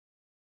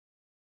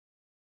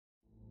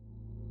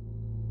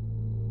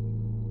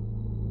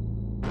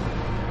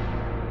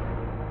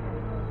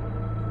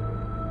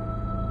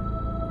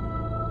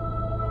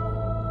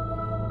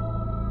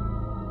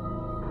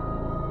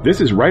This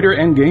is writer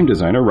and game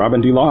designer Robin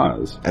D.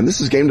 Laws. And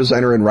this is game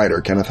designer and writer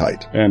Kenneth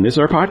Hite. And this is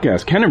our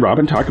podcast, Ken and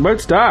Robin Talk About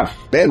Stuff.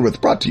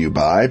 Bandwidth brought to you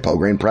by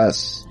Pelgrane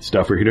Press.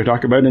 Stuff we're here to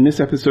talk about in this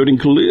episode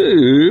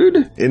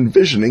include...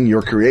 Envisioning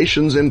your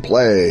creations in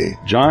play.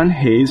 John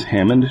Hayes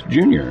Hammond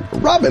Jr.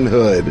 Robin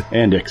Hood.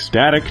 And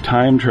ecstatic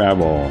time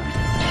travel.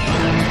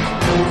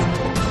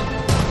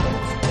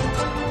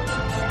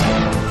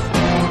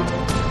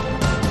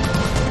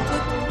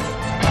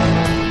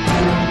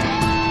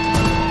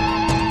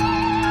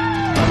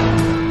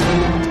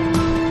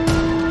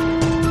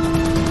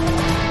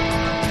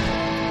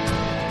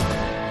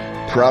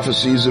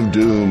 Prophecies of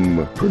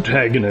doom.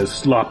 Protagonists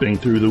slopping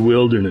through the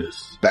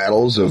wilderness.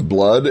 Battles of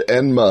blood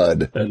and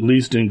mud. At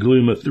least in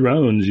Gloom of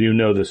Thrones, you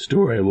know the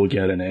story will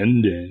get an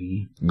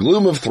ending.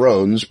 Gloom of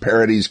Thrones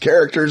parodies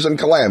characters and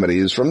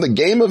calamities from the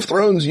Game of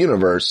Thrones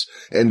universe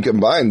and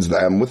combines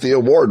them with the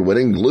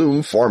award-winning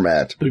Gloom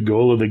format. The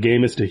goal of the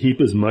game is to heap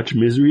as much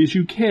misery as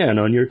you can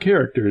on your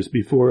characters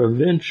before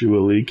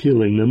eventually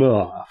killing them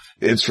off.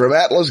 It's from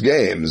Atlas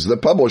Games, the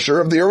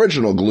publisher of the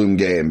original Gloom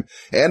game,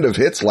 and of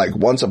hits like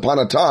Once Upon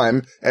a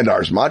Time and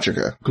Ars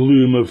Magica.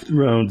 Gloom of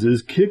Thrones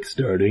is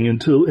kickstarting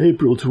until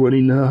April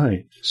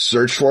 29th.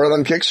 Search for it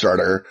on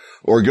Kickstarter,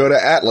 or go to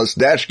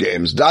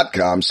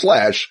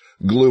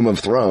atlas-games.com/Gloom of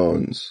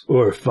Thrones.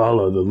 Or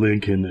follow the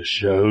link in the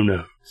show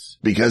notes.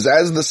 Because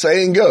as the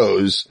saying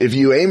goes, if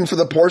you aim for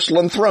the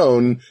porcelain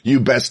throne,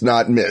 you best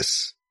not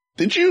miss.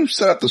 Did you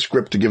set up the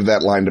script to give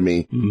that line to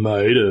me?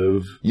 Might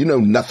have. You know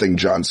nothing,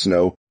 Jon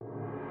Snow.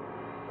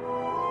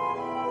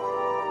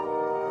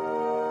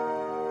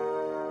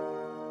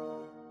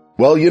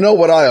 Well, you know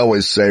what I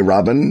always say,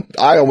 Robin.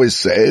 I always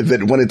say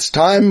that when it's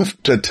time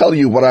to tell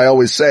you what I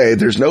always say,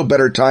 there's no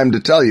better time to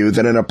tell you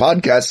than in a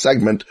podcast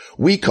segment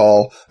we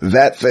call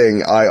That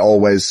Thing I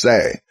Always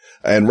Say.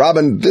 And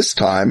Robin, this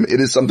time it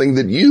is something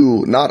that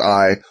you, not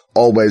I,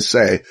 always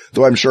say,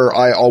 though I'm sure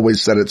I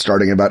always said it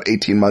starting about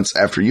 18 months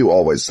after you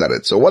always said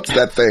it. So what's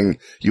that thing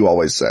you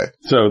always say?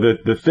 So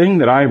the thing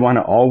that I want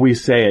to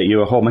always say at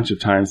you a whole bunch of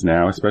times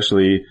now,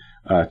 especially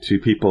to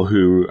people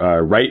who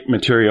write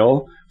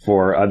material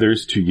for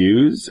others to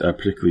use,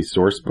 particularly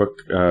source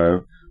book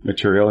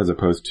material as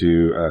opposed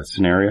to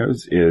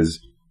scenarios,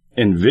 is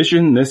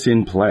envision this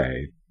in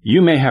play.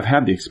 You may have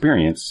had the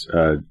experience,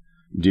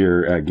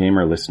 dear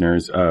gamer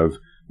listeners, of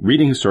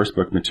reading a source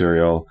book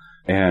material,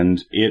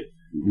 and it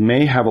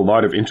may have a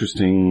lot of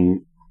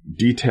interesting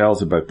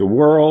details about the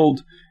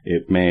world.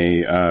 It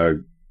may,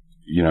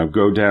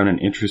 go down an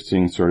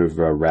interesting sort of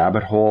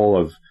rabbit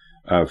hole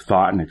of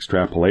thought and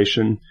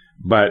extrapolation,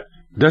 but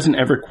doesn't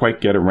ever quite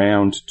get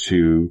around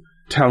to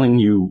telling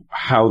you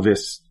how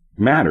this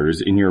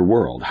matters in your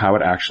world, how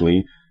it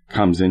actually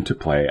comes into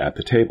play at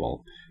the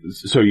table.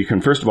 So you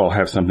can first of all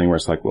have something where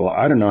it's like, well,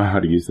 I don't know how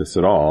to use this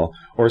at all,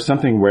 or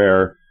something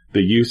where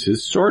the use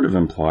is sort of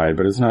implied,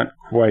 but it's not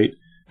quite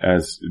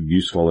as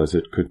useful as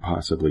it could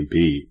possibly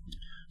be.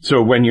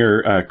 So when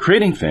you're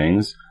creating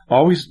things,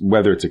 always,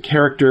 whether it's a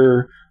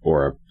character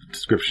or a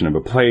description of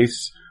a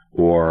place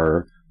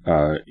or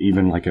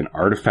even like an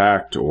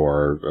artifact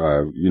or,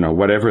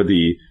 whatever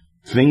the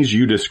things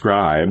you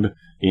describe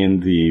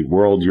in the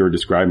world you're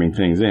describing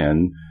things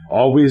in,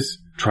 always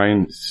try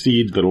and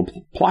seed little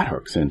plot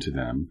hooks into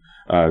them.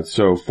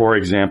 So for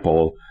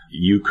example,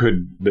 you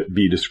could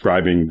be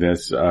describing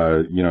this,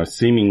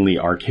 seemingly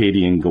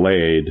Arcadian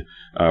glade,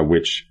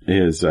 which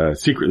is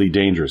secretly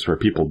dangerous, where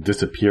people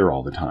disappear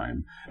all the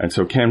time. And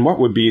so, Ken, what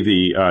would be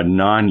the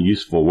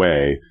non-useful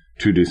way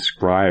to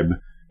describe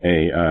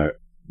a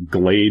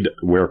glade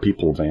where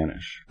people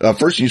vanish?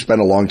 First, you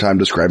spend a long time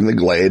describing the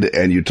glade,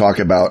 and you talk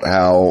about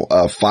how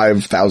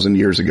 5,000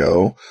 years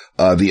ago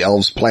the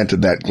elves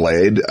planted that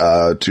glade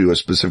to a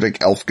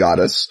specific elf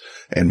goddess,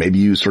 and maybe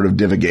you sort of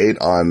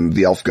divagate on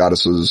the elf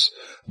goddess's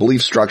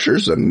belief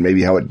structures and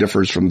maybe how it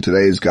differs from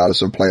today's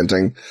goddess of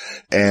planting.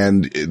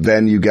 And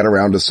then you get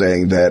around to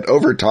saying that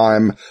over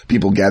time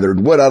people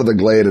gathered wood out of the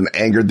glade and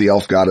angered the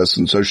elf goddess,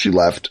 and so she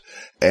left.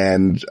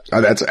 And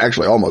that's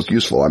actually almost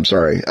useful. I'm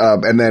sorry.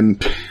 And then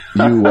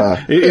you,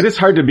 it is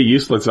hard to be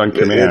useless on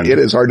command. It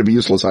is hard to be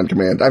useless on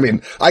command. I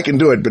mean, I can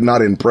do it, but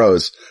not in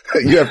prose.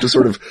 You have to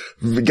sort of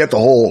get the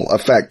whole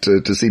effect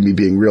to see me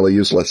being really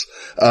useless.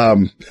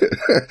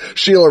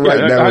 Sheila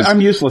now is...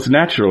 I'm useless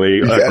naturally,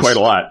 yes. Quite a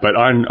lot, but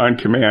on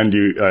command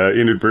you,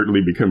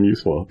 inadvertently become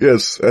useful.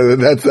 Yes.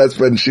 That's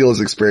been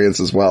Sheila's experience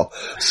as well.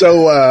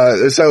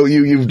 So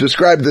you've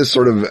described this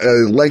sort of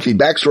lengthy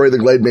backstory of the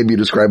glade. Maybe you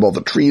describe all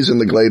the trees in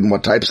the glade and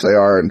what types they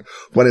are and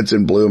when it's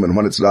in bloom and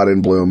when it's not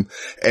in bloom.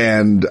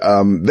 And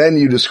then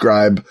you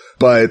describe,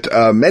 but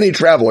many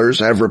travelers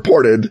have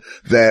reported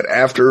that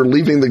after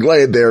leaving the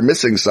glade, they are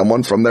missing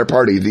someone from their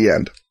party. The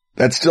end.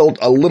 That's still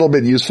a little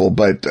bit useful,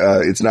 but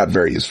it's not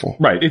very useful.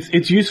 Right.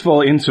 It's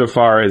useful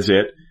insofar as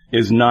it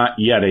is not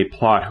yet a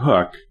plot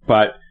hook,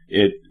 but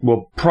it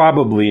will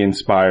probably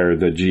inspire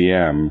the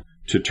GM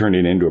to turn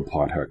it into a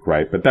plot hook,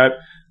 right? But that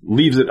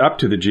leaves it up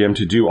to the GM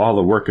to do all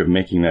the work of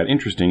making that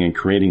interesting and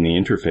creating the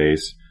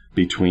interface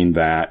between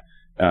that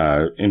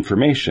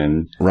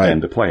information than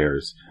the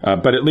players.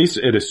 But at least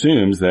it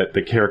assumes that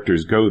the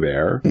characters go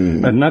there.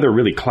 Another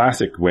really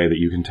classic way that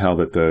you can tell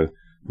that the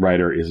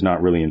writer is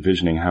not really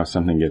envisioning how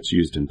something gets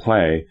used in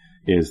play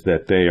is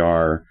that they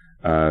are,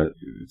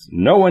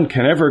 no one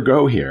can ever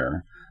go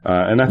here.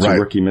 And that's a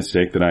rookie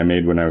mistake that I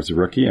made when I was a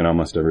rookie, and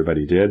almost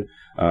everybody did.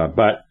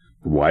 But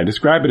why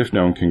describe it if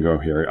no one can go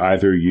here?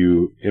 Either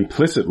you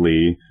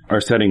implicitly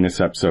are setting this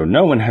up so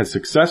no one has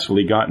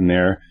successfully gotten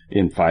there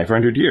in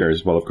 500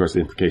 years. Well, of course, the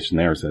implication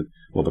there is that,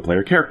 well, the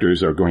player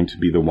characters are going to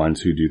be the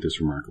ones who do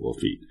this remarkable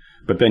feat.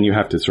 But then you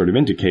have to sort of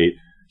indicate,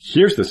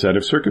 here's the set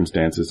of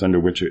circumstances under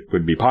which it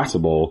would be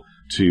possible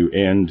to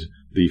end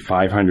the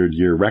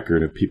 500-year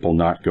record of people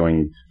not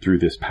going through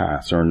this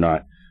pass or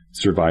not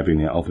surviving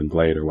the Elven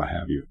Glade or what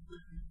have you.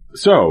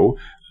 So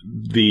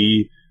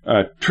the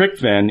trick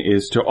then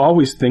is to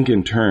always think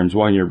in terms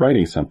while you're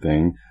writing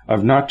something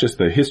of not just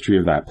the history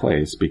of that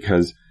place,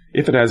 because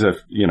if it has a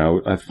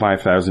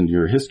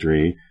 5,000-year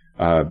history,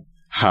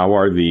 how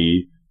are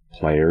the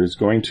players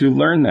going to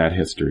learn that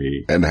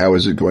history? And how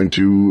is it going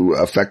to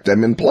affect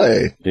them in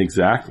play?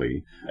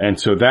 Exactly. And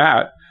so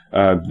that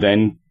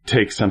then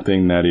takes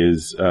something that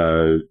is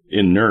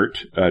inert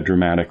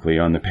dramatically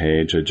on the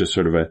page, just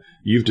sort of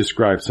you've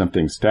described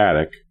something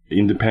static,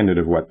 independent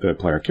of what the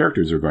player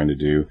characters are going to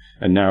do,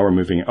 and now we're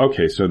moving.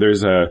 Okay, so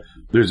there's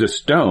a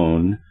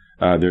stone,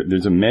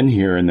 there's a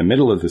menhir in the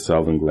middle of the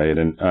Elven Glade,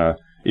 and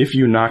if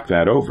you knock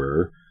that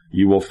over,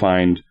 you will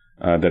find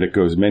that it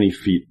goes many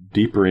feet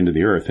deeper into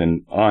the earth,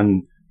 and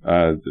on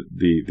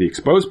the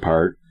exposed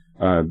part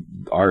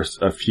are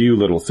a few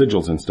little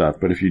sigils and stuff.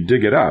 But if you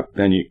dig it up,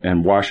 then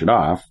and wash it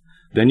off,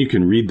 then you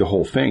can read the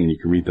whole thing. You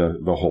can read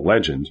the whole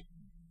legend.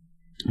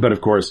 But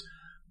of course,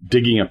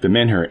 digging up the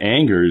menhir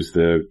angers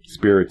the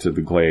spirits of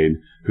the glade,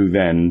 who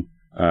then,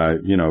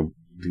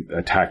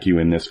 attack you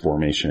in this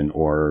formation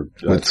or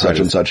with such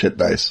and such hit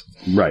dice.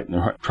 Right.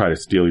 Try to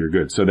steal your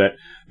goods. So that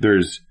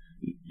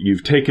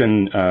you've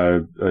taken,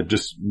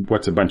 just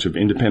what's a bunch of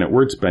independent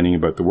word spending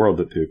about the world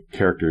that the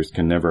characters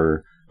can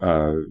never,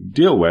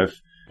 deal with,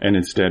 and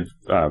instead,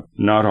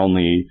 not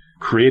only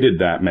created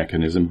that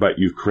mechanism, but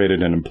you've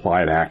created an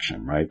implied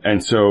action, right?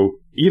 And so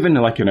even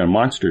like in a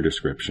monster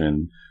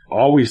description,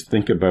 always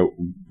think about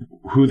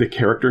who the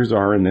characters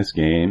are in this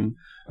game.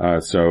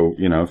 So,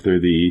 if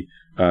they're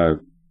the,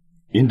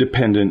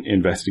 independent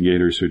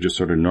investigators who are just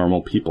sort of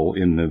normal people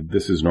in the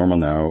This Is Normal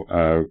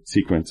Now,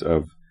 sequence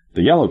of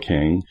the Yellow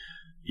King,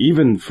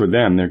 even for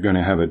them, they're going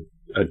to have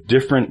a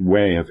different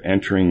way of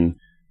entering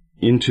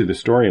into the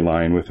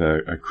storyline with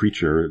a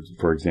creature,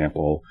 for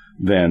example,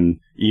 than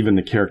even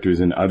the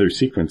characters in other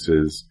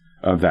sequences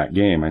of that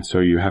game. And so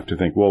you have to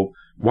think, well,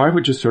 why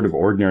would just sort of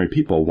ordinary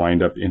people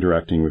wind up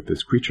interacting with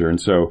this creature? And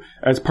so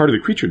as part of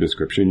the creature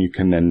description, you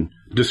can then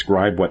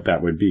describe what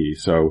that would be.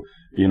 So,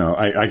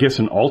 I guess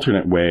an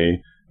alternate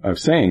way of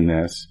saying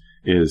this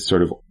is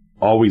sort of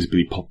always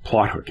be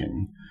plot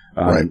hooking.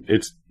 Right.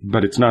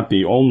 But it's not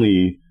the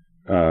only,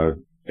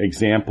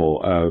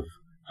 example of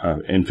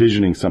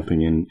envisioning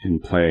something in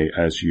play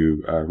as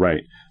you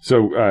write.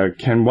 So,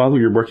 Ken, while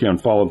you're working on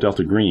Fall of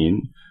Delta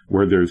Green,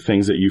 were there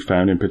things that you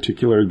found in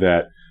particular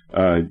that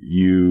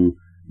you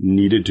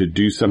needed to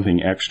do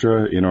something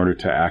extra in order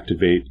to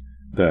activate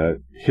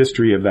the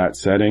history of that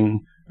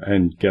setting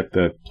and get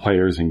the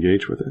players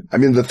engaged with it? I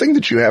mean, the thing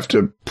that you have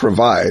to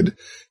provide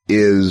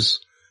is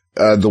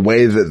the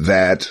way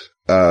that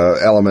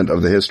element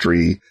of the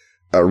history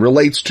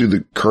relates to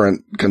the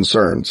current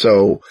concern.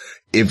 So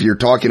if you're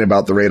talking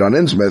about the raid on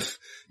Innsmouth,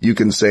 you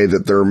can say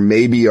that there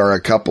maybe are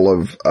a couple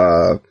of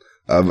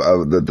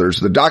there's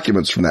the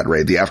documents from that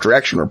raid, the after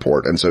action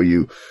report. And so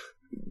you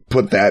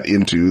put that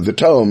into the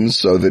tomes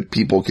so that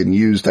people can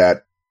use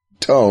that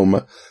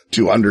tome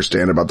to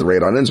understand about the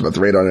raid on Innsmouth. The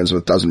raid on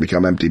Innsmouth doesn't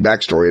become empty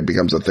backstory. It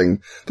becomes a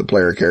thing the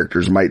player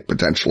characters might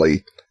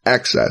potentially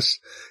access.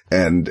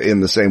 And in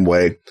the same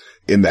way,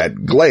 in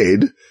that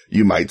glade,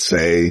 you might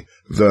say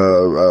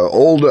the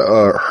old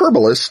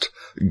herbalist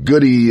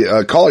Goody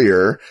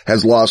Collier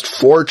has lost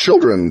 4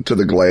 children to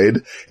the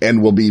glade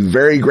and will be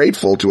very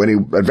grateful to any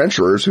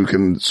adventurers who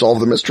can solve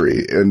the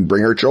mystery and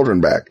bring her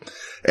children back.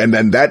 And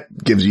then that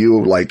gives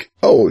you like,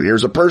 oh,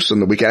 here's a person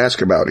that we can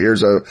ask about.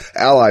 Here's a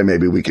ally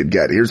maybe we could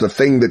get. Here's a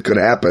thing that could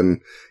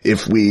happen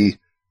if we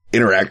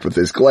interact with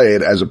this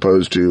glade, as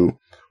opposed to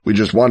we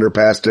just wander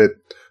past it,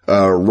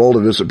 roll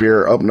to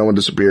disappear. Oh, no one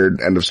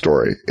disappeared. End of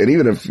story. And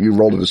even if you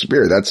roll to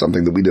disappear, that's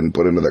something that we didn't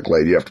put into the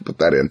glade. You have to put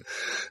that in.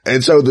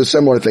 And so the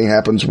similar thing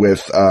happens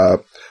with,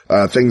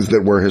 things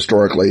that were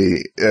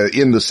historically,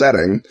 in the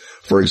setting.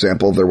 For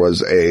example, there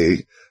was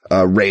a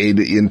raid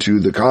into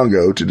the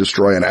Congo to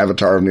destroy an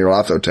avatar of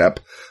Nyarlathotep,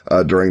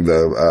 during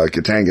the,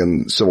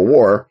 Katangan Civil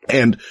War.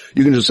 And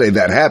you can just say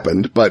that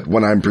happened, but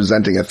when I'm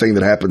presenting a thing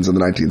that happens in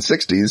the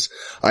 1960s,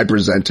 I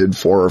presented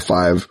 4 or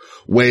 5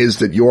 ways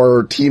that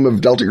your team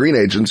of Delta Green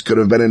agents could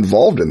have been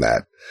involved in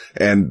that.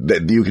 And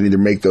that you can either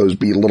make those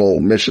be little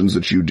missions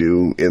that you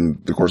do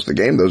in the course of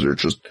the game. Those are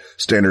just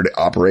standard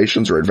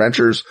operations or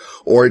adventures,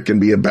 or it can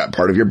be a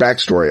part of your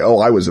backstory. Oh,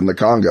 I was in the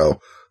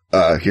Congo.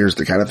 here's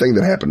the kind of thing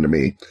that happened to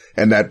me.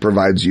 And that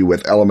provides you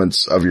with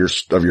elements of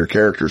your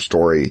character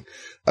story,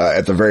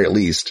 at the very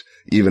least,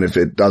 even if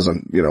it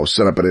doesn't,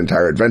 set up an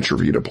entire adventure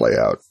for you to play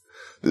out.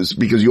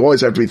 Because you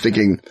always have to be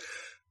thinking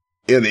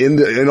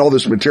in all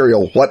this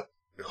material, what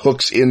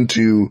hooks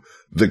into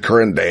the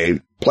current day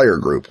player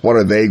group? What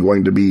are they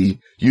going to be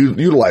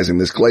utilizing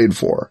this glade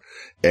for?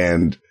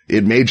 And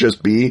it may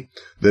just be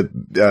that,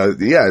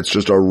 it's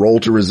just a roll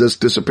to resist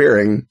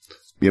disappearing,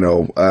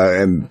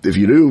 and if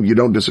you do, you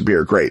don't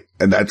disappear. Great.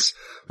 And that's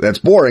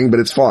boring,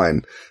 but it's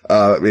fine.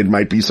 It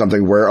might be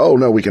something where, oh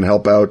no, we can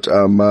help out,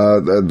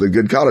 the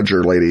good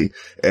cottager lady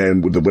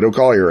and with the widow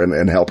Collier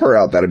and help her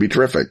out. That'd be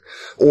terrific.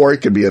 Or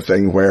it could be a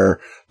thing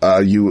where,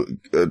 you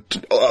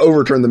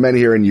overturn the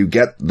menhir and you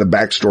get the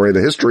backstory,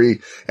 the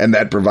history, and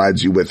that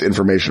provides you with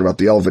information about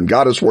the elven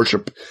goddess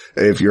worship.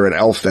 If you're an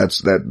elf,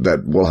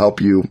 that will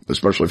help you,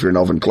 especially if you're an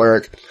elven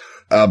cleric.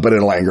 But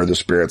it'll anger the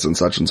spirits and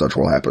such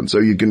will happen. So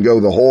you can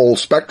go the whole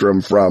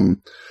spectrum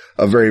from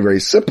a very, very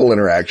simple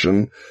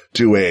interaction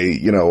to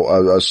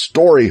a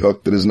story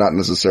hook that is not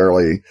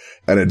necessarily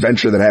an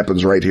adventure that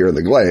happens right here in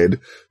the glade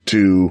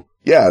to,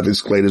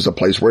 this glade is a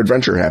place where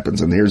adventure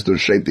happens and here's the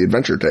shape the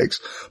adventure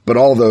takes. But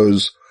all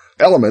those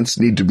elements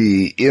need to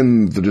be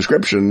in the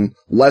description,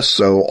 less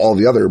so all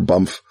the other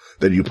bump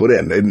that you put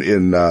in.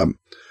 In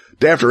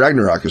Day After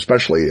Ragnarok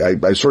especially,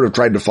 I sort of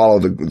tried to follow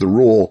the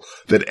rule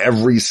that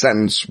every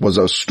sentence was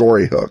a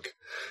story hook.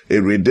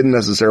 It didn't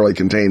necessarily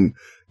contain,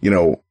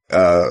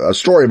 a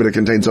story, but it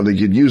contained something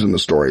you'd use in the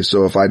story.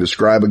 So if I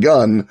describe a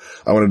gun,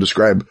 I want to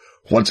describe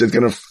what's it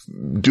going to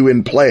do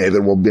in play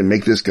that will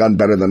make this gun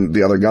better than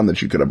the other gun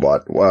that you could have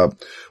bought.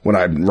 When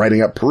I'm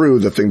writing up Peru,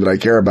 the thing that I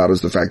care about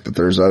is the fact that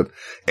there's an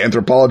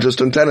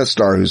anthropologist and tennis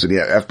star who's an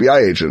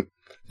FBI agent.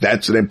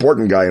 That's an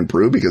important guy in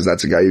Peru because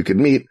that's a guy you could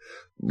meet.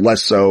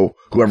 Less so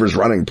whoever's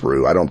running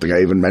Peru. I don't think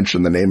I even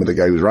mentioned the name of the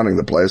guy who's running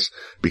the place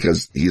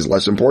because he's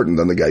less important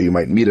than the guy you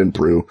might meet in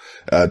Peru,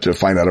 to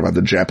find out about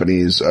the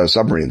Japanese,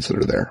 submarines that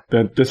are there.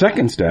 The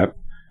second step,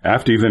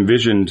 after you've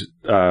envisioned,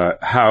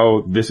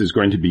 how this is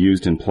going to be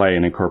used in play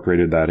and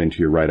incorporated that into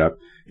your write-up,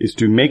 is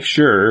to make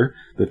sure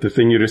that the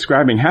thing you're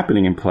describing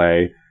happening in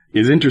play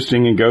is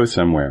interesting and goes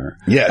somewhere.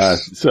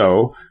 Yes.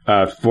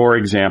 For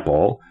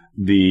example,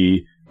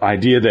 the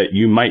idea that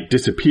you might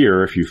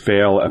disappear if you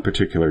fail a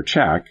particular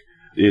check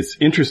is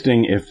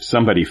interesting if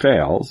somebody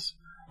fails,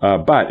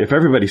 but if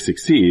everybody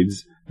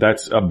succeeds,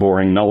 that's a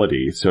boring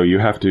nullity. So you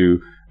have to,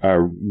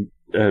 and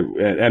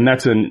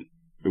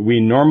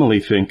we normally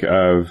think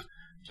of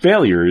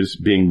failures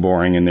being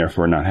boring and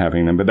therefore not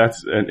having them, but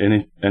that's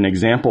an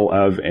example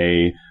of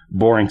a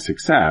boring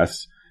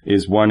success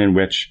is one in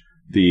which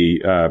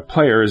the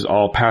players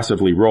all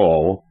passively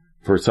roll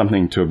for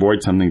something to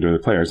avoid something to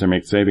the players. They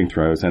make saving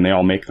throws and they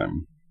all make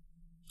them.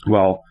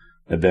 Well,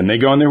 then they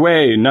go on their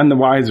way, none the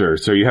wiser.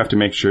 So you have to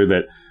make sure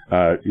that,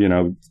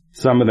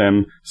 some of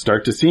them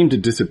start to seem to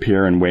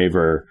disappear and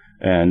waver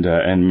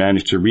and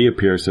manage to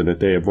reappear so that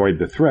they avoid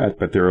the threat,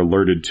 but they're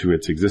alerted to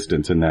its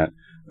existence and that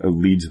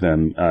leads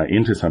them,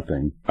 into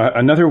something.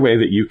 Another way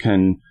that you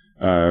can,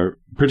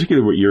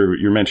 particularly what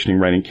you're mentioning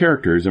writing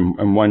characters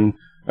and one,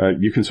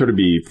 you can sort of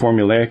be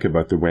formulaic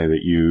about the way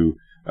that you,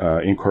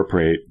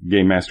 incorporate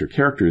game master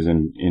characters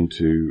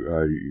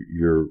into,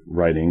 your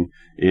writing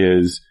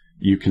is,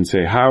 you can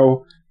say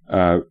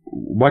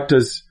what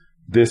does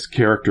this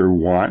character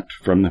want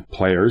from the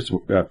players,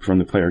 from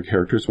the player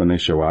characters when they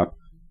show up?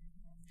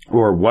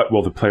 Or what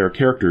will the player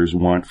characters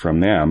want from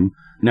them?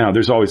 Now,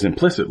 there's always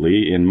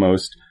implicitly in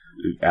most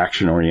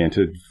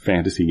action-oriented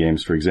fantasy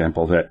games, for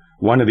example, that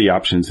one of the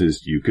options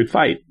is you could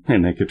fight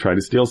and they could try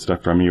to steal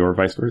stuff from you or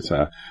vice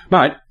versa.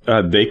 But,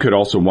 they could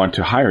also want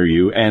to hire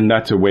you, and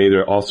that's a way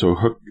to also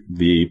hook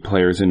the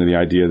players into the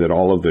idea that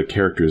all of the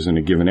characters in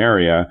a given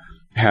area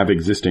have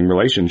existing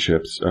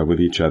relationships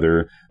with each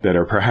other that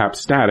are perhaps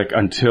static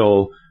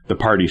until the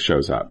party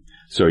shows up.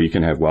 So you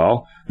can have,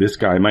 this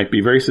guy might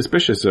be very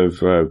suspicious of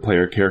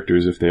player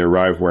characters if they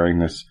arrive wearing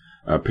this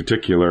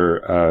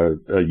particular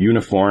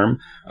uniform,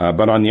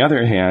 but on the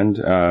other hand,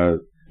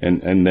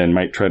 and then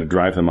might try to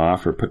drive them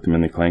off or put them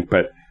in the clink.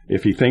 But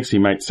if he thinks he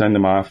might send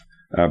them off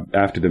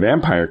after the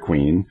Vampire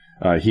Queen,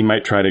 he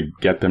might try to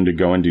get them to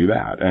go and do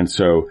that. And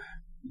so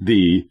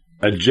the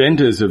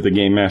agendas of the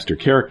game master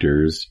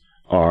characters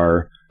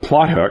are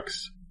plot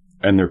hooks,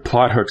 and they're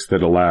plot hooks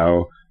that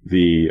allow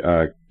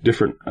the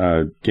different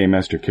game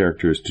master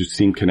characters to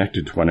seem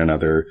connected to one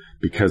another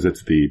because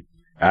it's the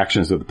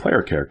actions of the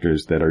player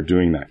characters that are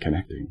doing that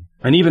connecting.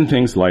 And even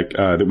things like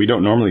that we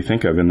don't normally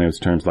think of in those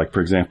terms, like,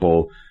 for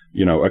example,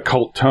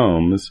 occult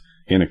tomes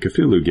in a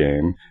Cthulhu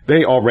game,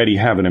 they already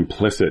have an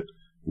implicit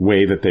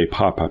way that they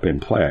pop up in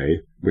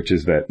play, which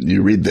is that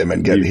you read them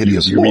and get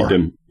hideous lore. You read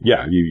them.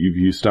 Yeah,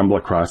 you stumble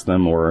across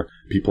them or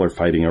people are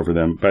fighting over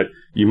them. But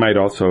you might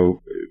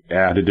also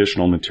add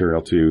additional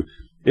material to,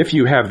 if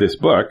you have this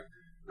book,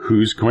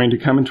 who's going to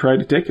come and try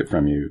to take it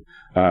from you?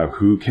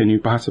 Who can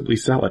you possibly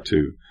sell it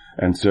to?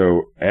 And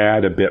so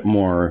add a bit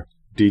more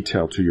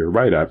detail to your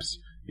write-ups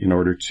in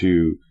order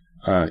to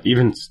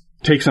even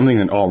take something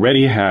that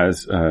already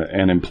has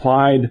an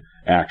implied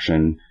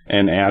action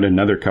and add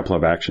another couple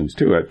of actions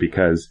to it,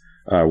 because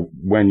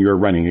when you're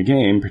running a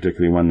game,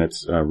 particularly one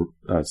that's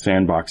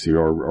sandboxy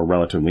or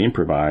relatively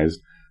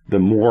improvised, the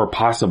more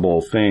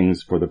possible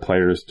things for the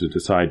players to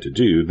decide to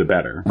do, the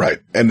better. Right.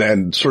 And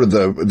then sort of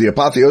the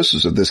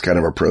apotheosis of this kind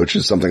of approach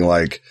is something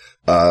like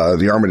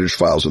the Armitage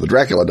Files or the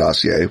Dracula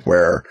dossier,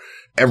 where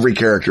every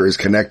character is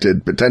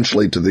connected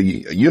potentially to the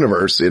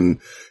universe in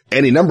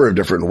any number of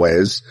different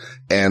ways,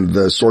 and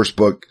the source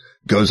book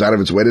goes out of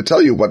its way to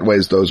tell you what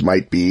ways those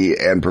might be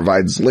and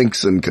provides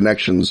links and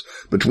connections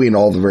between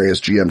all the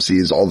various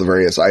GMCs, all the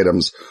various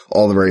items,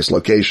 all the various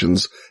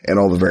locations, and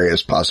all the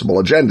various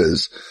possible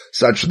agendas,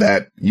 such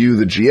that you,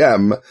 the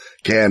GM,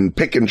 can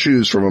pick and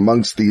choose from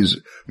amongst these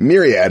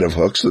myriad of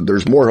hooks.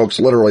 There's more hooks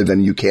literally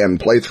than you can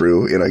play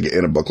through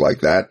in a book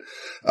like that,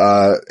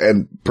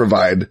 and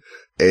provide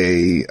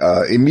a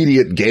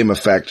immediate game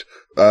effect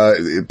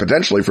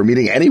potentially for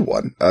meeting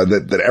anyone,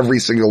 that every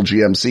single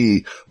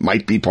GMC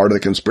might be part of the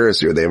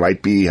conspiracy, or they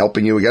might be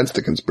helping you against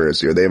the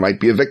conspiracy, or they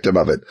might be a victim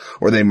of it,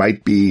 or they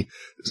might be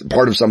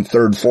part of some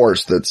third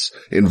force that's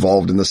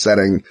involved in the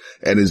setting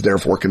and is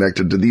therefore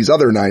connected to these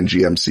other 9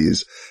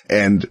 GMCs.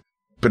 And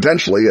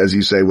potentially, as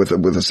you say, with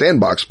a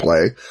sandbox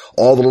play,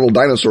 all the little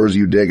dinosaurs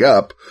you dig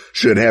up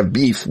should have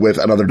beef with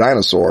another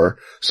dinosaur,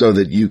 so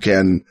that you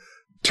can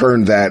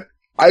turn that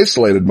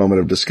isolated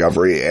moment of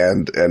discovery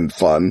and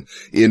fun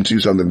into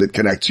something that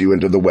connects you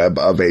into the web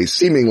of a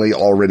seemingly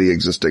already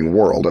existing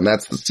world. And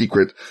that's the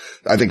secret,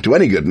 I think, to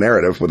any good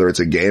narrative, whether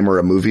it's a game or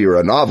a movie or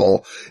a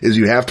novel, is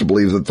you have to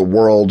believe that the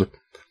world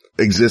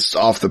exists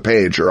off the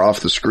page or off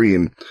the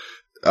screen,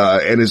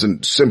 and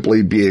isn't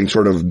simply being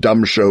sort of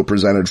dumb show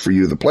presented for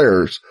you, the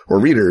players or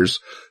readers,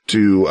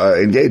 to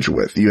engage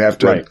with. You have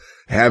to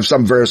have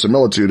some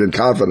verisimilitude and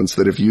confidence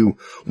that if you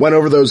went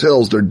over those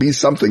hills, there'd be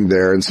something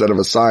there instead of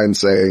a sign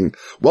saying,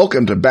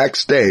 "Welcome to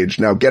backstage.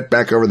 Now get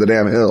back over the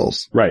damn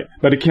hills." Right.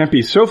 But it can't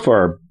be so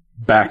far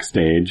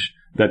backstage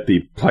that the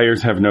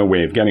players have no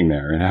way of getting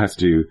there. It has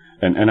to,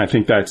 and I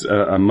think that's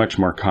a much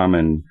more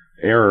common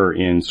error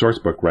in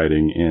sourcebook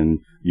writing.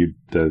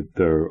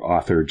 The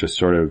author just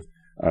sort of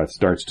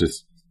starts to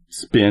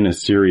spin a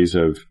series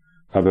of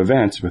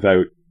events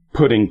without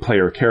putting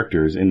player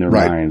characters in their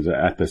minds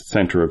at the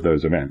center of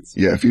those events.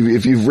 Yeah,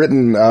 if you've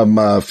written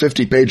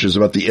 50 pages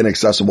about the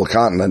inaccessible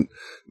continent,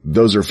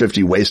 those are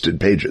 50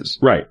 wasted pages.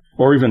 Right.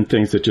 Or even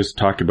things that just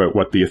talk about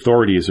what the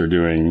authorities are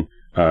doing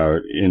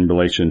in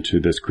relation to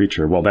this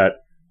creature. Well,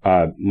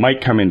 that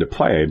might come into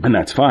play, and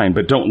that's fine,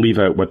 but don't leave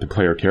out what the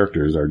player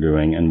characters are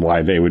doing and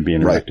why they would be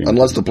interacting. Right.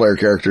 Unless the player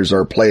characters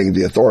are playing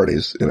the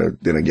authorities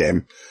in a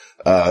game.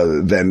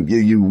 Then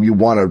you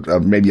want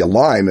maybe a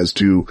line as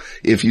to,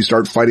 if you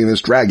start fighting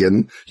this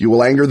dragon, you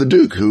will anger the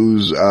Duke,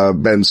 who's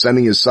been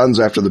sending his sons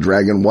after the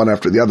dragon, one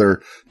after the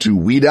other, to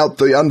weed out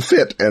the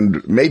unfit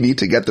and maybe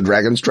to get the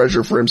dragon's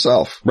treasure for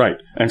himself. Right.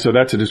 And so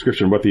that's a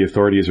description of what the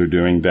authorities are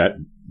doing that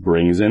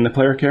brings in the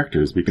player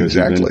characters, because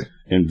you've been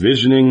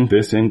envisioning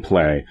this in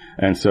play.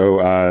 And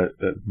so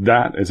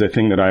that is a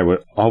thing that I would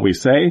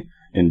always say.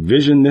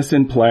 Envision this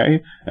in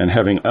play. And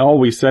having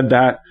always said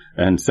that,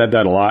 and said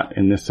that a lot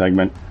in this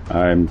segment,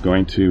 I'm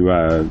going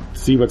to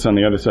see what's on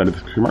the other side of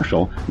the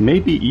commercial.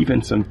 Maybe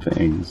even some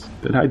things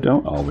that I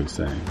don't always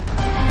say.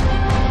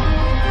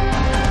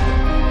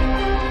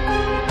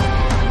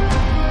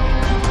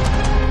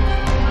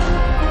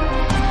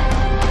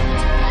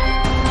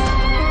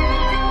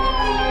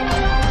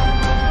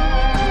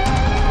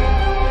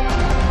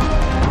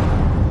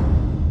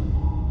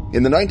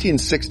 In the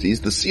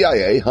 1960s, the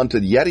CIA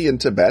hunted Yeti in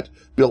Tibet,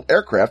 built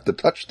aircraft that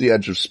touched the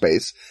edge of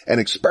space, and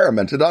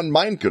experimented on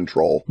mind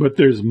control. But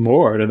there's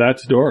more to that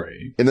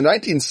story. In the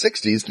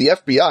 1960s, the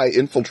FBI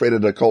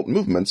infiltrated occult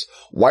movements,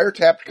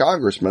 wiretapped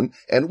congressmen,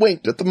 and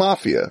winked at the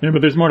mafia. Yeah,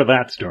 but there's more to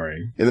that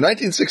story. In the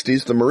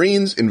 1960s, the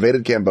Marines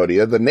invaded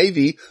Cambodia, the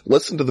Navy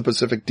listened to the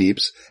Pacific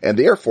Deeps, and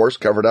the Air Force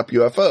covered up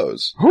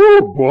UFOs.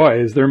 Oh boy,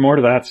 is there more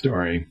to that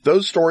story.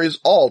 Those stories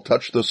all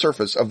touch the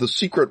surface of the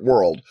secret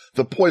world,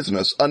 the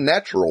poisonous,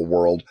 unnatural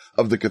world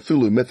of the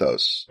Cthulhu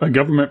mythos. A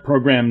government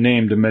program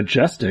named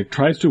Majestic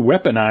tries to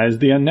weaponize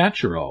the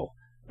unnatural.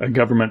 A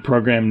government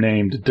program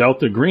named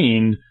Delta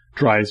Green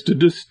tries to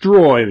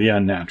destroy the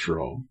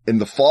unnatural. In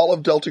The Fall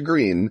of Delta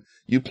Green,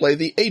 you play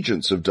the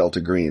agents of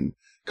Delta Green,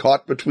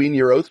 caught between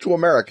your oath to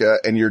America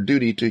and your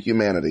duty to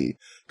humanity,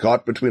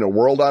 caught between a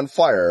world on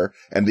fire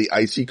and the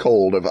icy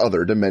cold of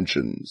other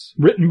dimensions.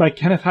 Written by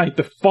Kenneth Hite,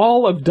 The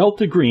Fall of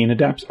Delta Green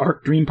adapts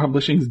Arc Dream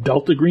Publishing's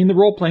Delta Green the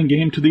role-playing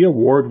game to the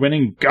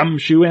award-winning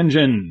Gumshoe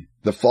engine.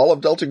 The Fall of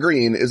Delta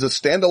Green is a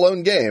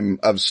standalone game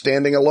of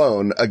standing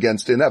alone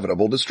against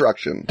inevitable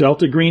destruction.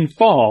 Delta Green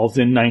falls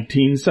in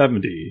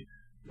 1970.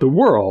 The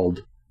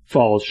world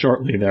falls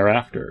shortly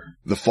thereafter.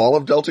 The Fall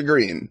of Delta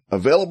Green,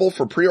 available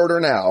for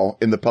pre-order now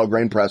in the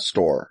Pelgrane Press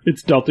store.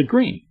 It's Delta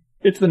Green.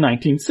 It's the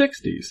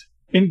 1960s.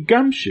 In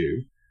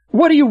Gumshoe.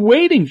 What are you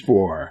waiting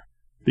for?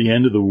 The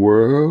end of the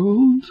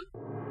world?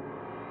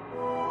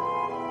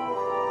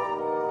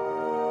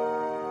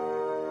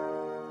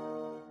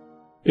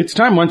 It's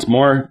time once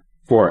more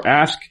for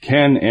Ask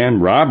Ken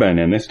and Robin,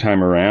 and this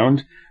time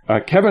around,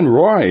 Kevin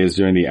Roy is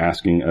doing the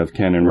asking of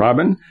Ken and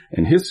Robin,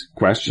 and his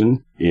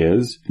question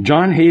is,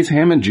 John Hayes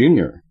Hammond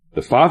Jr.,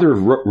 the father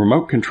of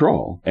remote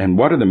control, and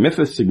what are the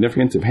mythos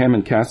significance of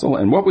Hammond Castle,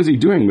 and what was he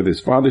doing with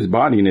his father's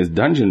body in his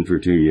dungeon for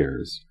 2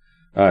 years?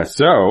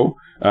 So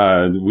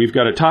we've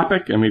got a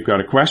topic and we've got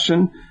a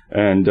question,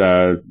 and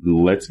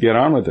let's get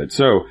on with it.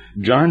 So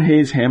John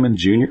Hayes Hammond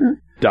Jr.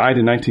 died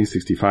in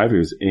 1965. He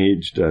was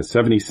aged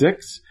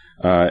 76,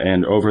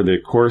 and over the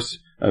course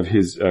of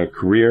his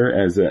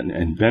career as an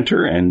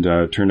inventor, and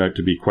turned out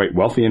to be quite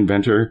wealthy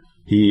inventor,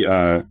 he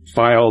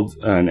filed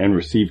and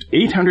received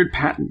 800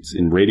 patents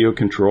in radio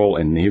control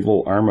and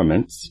naval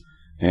armaments.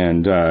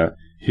 And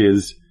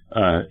his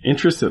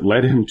interest that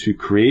led him to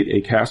create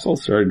a castle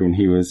started when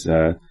he was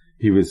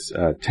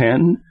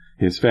 10.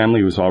 His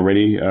family was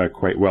already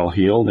quite well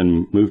heeled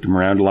and moved him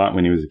around a lot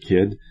when he was a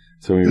kid.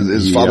 So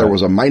his father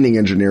was a mining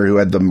engineer who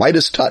had the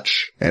Midas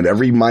touch, and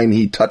every mine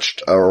he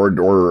touched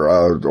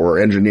or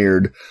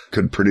engineered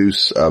could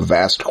produce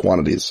vast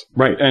quantities.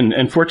 Right,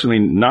 and fortunately,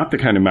 not the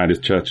kind of Midas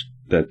touch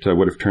that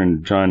would have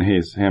turned John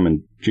Hayes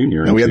Hammond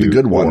Jr. And we had the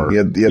good one. War. He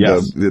had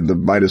the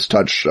Midas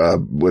touch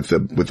with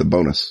the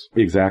bonus.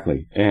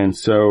 Exactly. And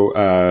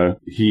so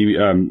he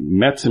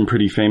met some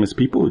pretty famous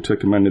people who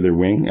took him under their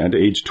wing. At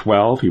age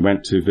 12, he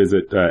went to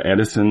visit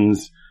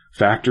Edison's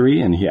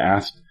factory, and he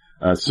asked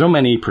so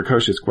many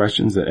precocious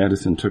questions that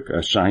Edison took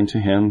a shine to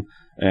him,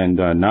 and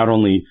not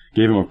only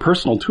gave him a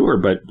personal tour,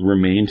 but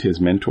remained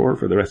his mentor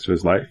for the rest of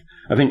his life.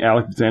 I think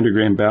Alexander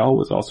Graham Bell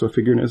was also a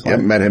figure in his life.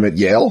 Yeah, met him at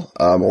Yale,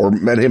 or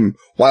met him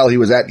while he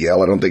was at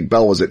Yale. I don't think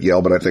Bell was at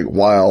Yale, but I think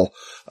while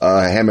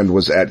Hammond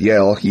was at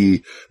Yale,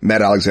 he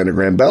met Alexander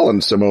Graham Bell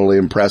and similarly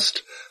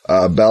impressed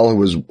Bell, who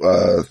was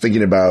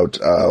thinking about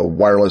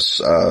wireless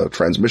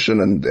transmission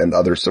and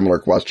other similar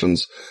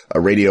questions,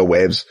 radio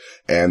waves.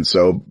 And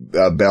so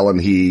Bell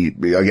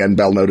and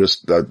Bell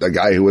noticed a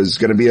guy who was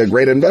going to be a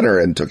great inventor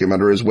and took him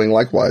under his wing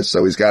likewise.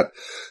 So he's got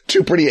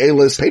two pretty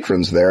A-list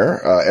patrons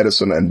there,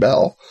 Edison and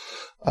Bell.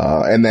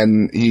 And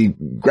then he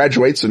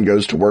graduates and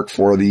goes to work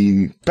for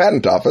the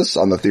patent office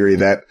on the theory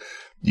that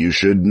you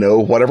should know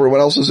what everyone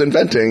else is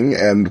inventing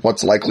and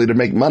what's likely to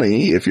make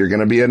money if you're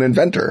going to be an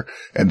inventor.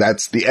 And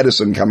that's the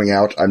Edison coming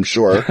out, I'm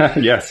sure.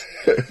 Yes.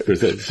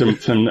 There's some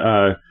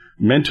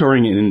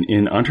mentoring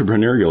in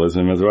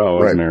entrepreneurialism as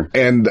well, isn't there?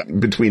 And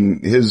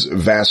between his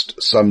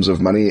vast sums of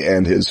money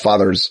and his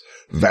father's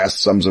vast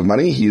sums of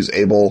money, he's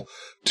able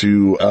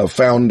to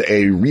found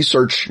a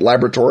research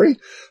laboratory,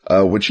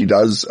 which he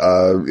does,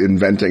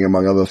 inventing,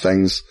 among other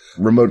things,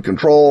 remote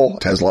control.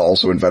 Tesla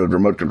also invented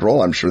remote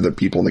control. I'm sure that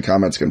people in the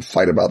comments can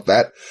fight about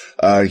that.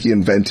 He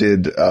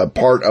invented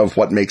part of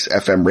what makes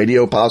FM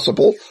radio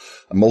possible.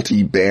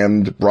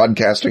 Multi-band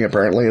broadcasting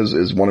apparently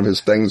is one of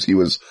his things. He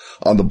was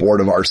on the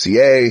board of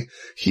RCA.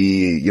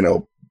 He,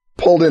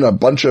 pulled in a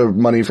bunch of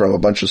money from a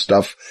bunch of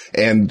stuff,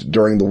 and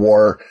during the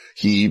war,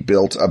 he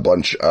built a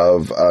bunch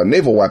of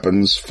naval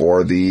weapons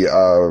for the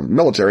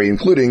military,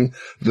 including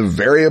the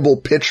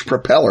variable pitch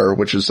propeller,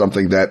 which is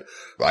something that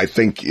I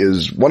think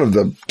is one of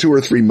the 2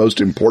 or 3 most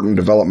important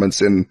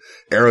developments in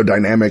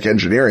aerodynamic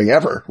engineering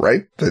ever,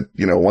 right? That,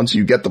 once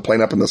you get the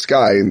plane up in the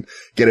sky and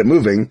get it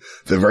moving,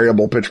 the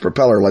variable pitch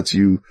propeller lets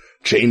you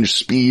change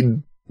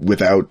speed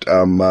without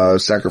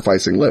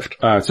sacrificing lift.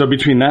 So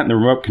between that and the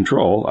remote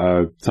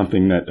control,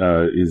 something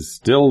that is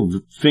still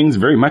things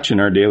very much in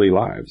our daily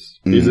lives.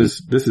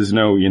 Mm-hmm. This is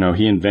no,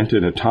 he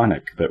invented a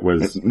tonic that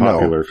was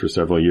popular for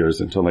several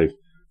years until they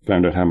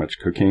found out how much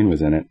cocaine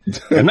was in it.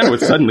 And then it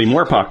was suddenly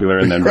more popular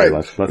and then right.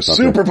 less popular.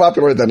 Super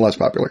popular, then less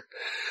popular.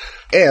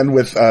 And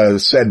with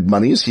said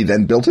monies, he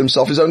then built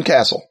himself his own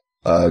castle.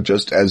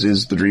 Just as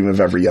is the dream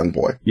of every young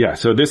boy. Yeah,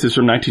 so this is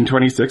from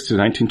 1926 to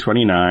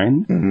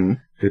 1929. Mm-hmm.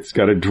 It's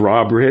got a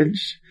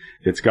drawbridge.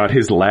 It's got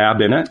his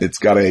lab in it. It's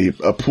got a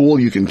pool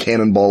you can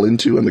cannonball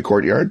into in the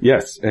courtyard.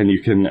 Yes, and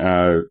you can,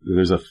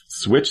 there's a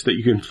switch that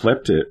you can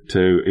flip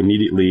to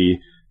immediately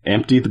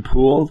empty the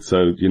pool.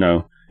 So,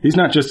 he's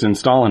not just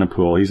installing a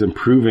pool, he's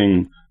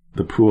improving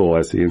the pool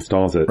as he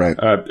installs it. Right.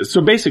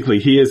 So basically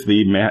he is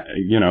the,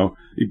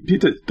 he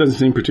doesn't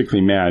seem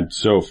particularly mad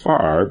so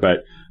far,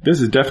 but this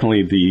is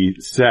definitely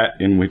the set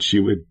in which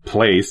you would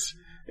place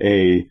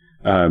a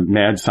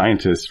mad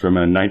scientist from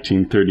a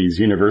 1930s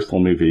Universal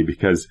movie,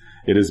 because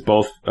it is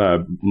both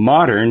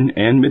modern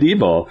and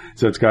medieval.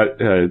 So it's got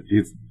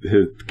his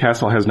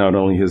castle has not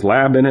only his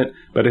lab in it,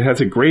 but it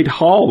has a great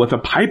hall with a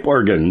pipe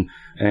organ,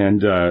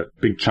 and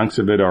big chunks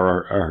of it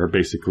are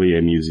basically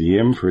a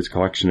museum for his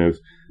collection of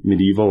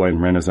medieval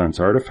and Renaissance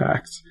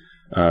artifacts.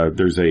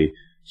 There's a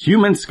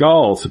human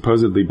skull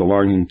supposedly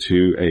belonging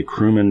to a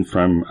crewman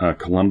from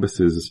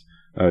Columbus's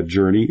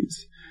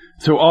journeys.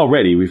 So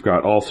already we've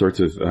got all sorts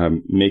of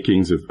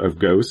makings of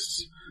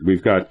ghosts.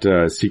 We've got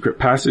secret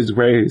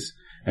passageways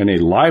and a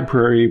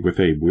library with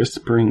a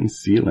whispering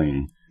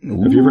ceiling.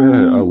 Ooh. Have you ever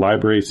had a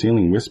library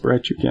ceiling whisper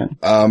at you, Ken?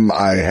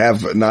 I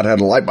have not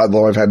had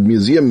although I've had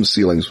museum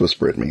ceilings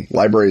whisper at me.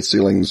 Library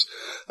ceilings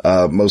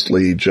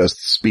mostly just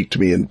speak to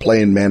me in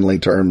plain manly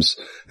terms,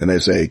 and they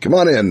say, "Come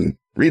on in.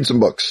 Read some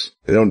books.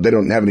 They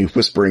don't have any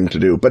whispering to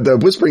do. But the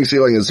whispering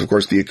ceiling is, of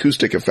course, the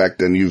acoustic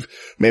effect, and you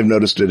may have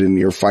noticed it in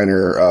your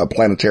finer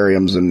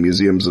planetariums and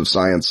museums of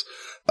science,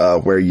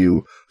 where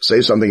you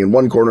say something in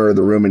one corner of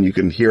the room and you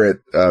can hear it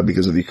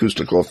because of the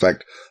acoustical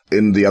effect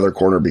in the other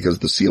corner because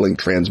the ceiling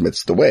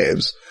transmits the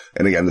waves.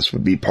 And again, this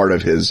would be part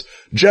of his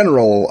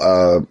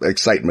general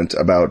excitement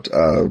about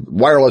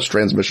wireless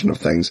transmission of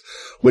things,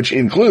 which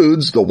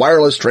includes the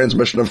wireless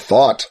transmission of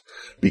thought,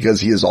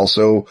 because he is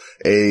also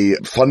a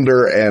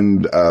funder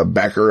and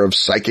backer of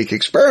psychic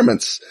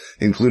experiments,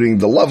 including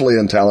the lovely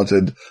and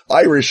talented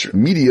Irish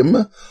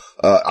medium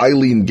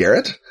Eileen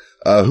Garrett,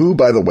 who,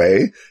 by the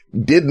way,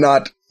 did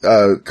not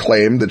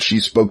claim that she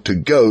spoke to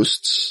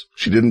ghosts.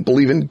 She didn't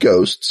believe in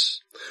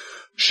ghosts.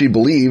 She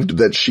believed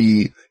that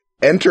she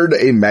entered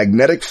a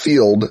magnetic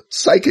field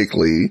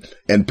psychically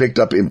and picked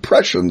up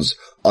impressions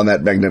on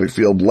that magnetic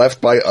field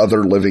left by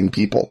other living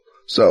people.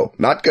 So,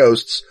 not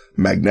ghosts,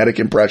 magnetic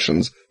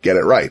impressions. Get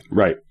it right.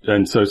 Right.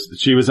 And so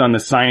she was on the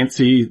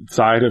sciencey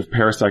side of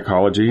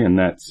parapsychology, and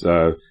that's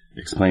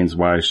explains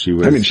why she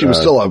was. I mean, she was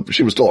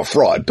still a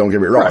fraud. Don't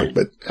get me wrong,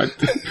 right.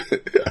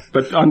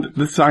 but on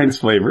the science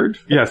flavored.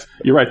 Yes,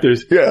 you're right.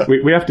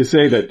 We have to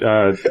say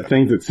that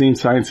things that seem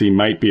sciencey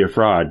might be a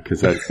fraud,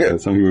 because that's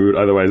something we would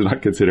otherwise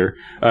not consider.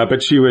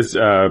 But she was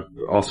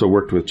also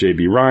worked with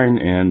J.B. Rhine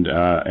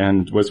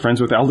and was friends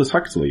with Aldous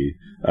Huxley,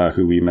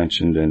 who we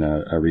mentioned in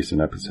a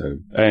recent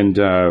episode. And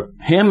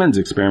Hammond's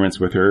experiments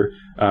with her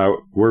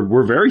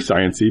were very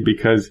sciencey,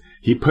 because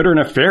he put her in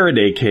a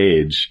Faraday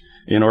cage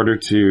in order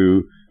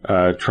to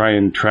try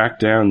and track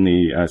down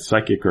the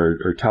psychic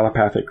or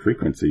telepathic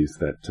frequencies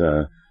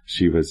that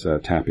she was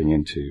tapping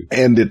into.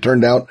 And it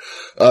turned out,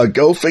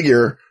 go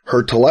figure,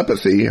 her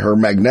telepathy, her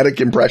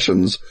magnetic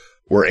impressions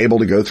were able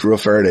to go through a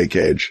Faraday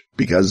cage,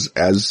 because,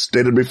 as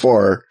stated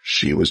before,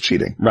 she was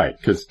cheating. Right,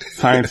 because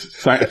science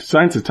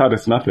has taught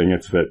us nothing.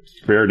 It's that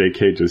Faraday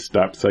cages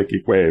stop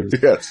psychic waves.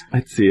 Yes.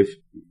 Let's see,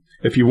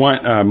 if you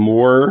want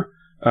more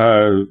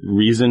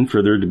reason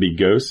for there to be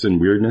ghosts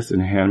and weirdness in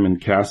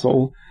Hammond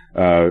Castle,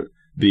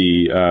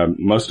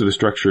 most of the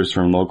structure is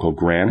from local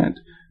granite,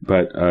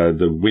 but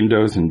the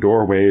windows and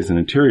doorways and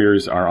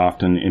interiors are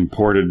often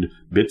imported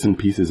bits and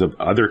pieces of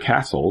other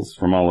castles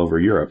from all over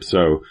Europe.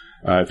 So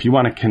if you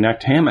want to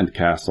connect Hammond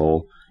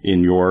Castle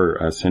in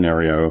your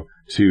scenario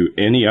to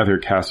any other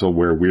castle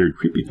where weird,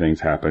 creepy things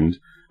happened,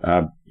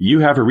 you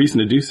have a reason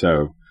to do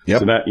so. Yep.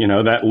 So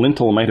that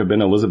lintel might have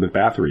been Elizabeth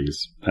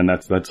Bathory's, and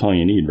that's all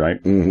you need,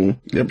 right?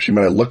 Mm-hmm. Yep. She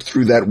might have looked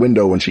through that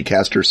window when she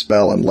cast her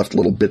spell and left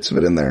little bits of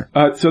it in there.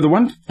 So the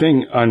one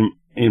thing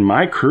in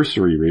my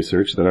cursory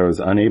research that I was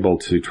unable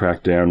to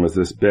track down was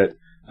this bit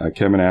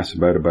Kevin asked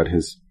about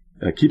his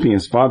keeping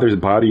his father's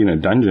body in a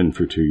dungeon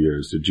for 2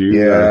 years. Did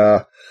you?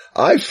 Yeah.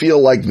 I feel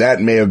like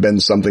that may have been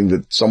something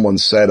that someone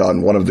said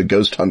on one of the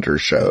Ghost Hunter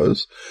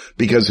shows,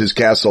 because his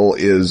castle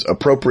is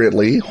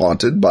appropriately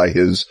haunted by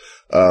his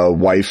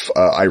wife,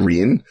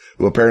 Irene,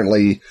 who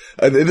apparently,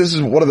 this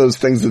is one of those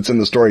things that's in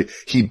the story.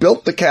 He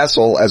built the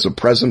castle as a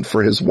present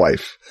for his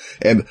wife.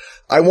 And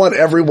I want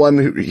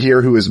everyone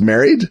here who is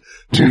married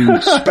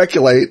to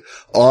speculate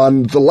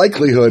on the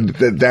likelihood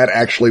that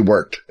actually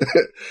worked.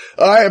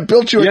 I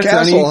built you a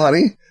castle,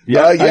 honey.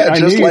 Yeah, I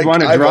just knew like you'd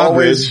want a I've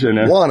drawbridge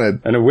always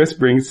wanted. And a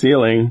whispering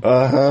ceiling.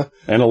 Uh-huh.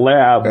 And a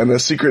lab. And a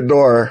secret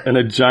door. And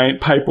a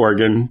giant pipe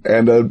organ.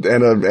 And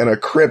a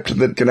crypt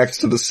that connects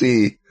to the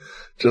sea.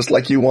 Just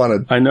like you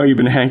wanted. I know you've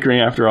been hankering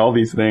after all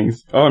these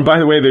things. Oh, and by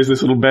the way, there's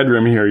this little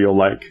bedroom here you'll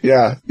like.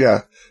 Yeah.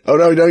 Oh,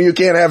 no, you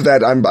can't have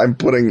that. I'm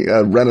putting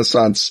a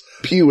Renaissance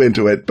pew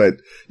into it, but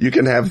you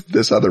can have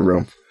this other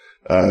room.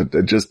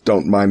 Just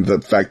don't mind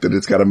the fact that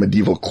it's got a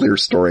medieval clear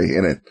story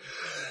in it.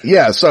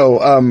 Yeah,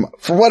 so,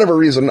 for whatever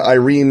reason,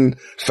 Irene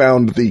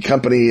found the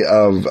company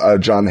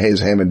of, John Hayes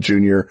Hammond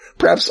Jr.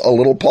 perhaps a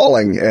little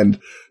appalling,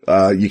 and,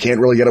 you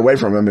can't really get away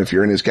from him if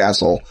you're in his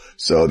castle,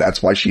 so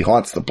that's why she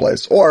haunts the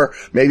place. Or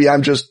maybe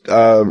I'm just,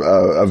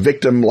 a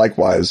victim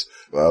likewise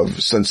of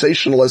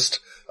sensationalist,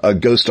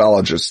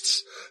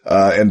 ghostologists,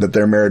 and that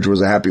their marriage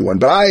was a happy one.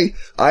 But I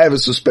have a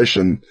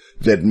suspicion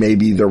that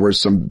maybe there were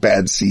some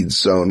bad seeds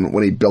sown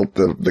when he built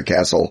the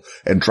castle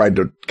and tried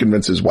to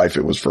convince his wife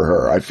it was for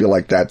her. I feel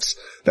like that's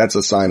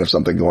a sign of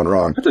something going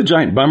wrong. That's a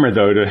giant bummer,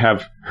 though, to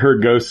have her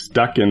ghost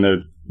stuck in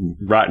the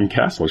rotten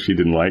castle she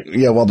didn't like.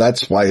 Yeah, well,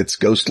 that's why it's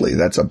ghostly.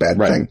 That's a bad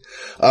thing.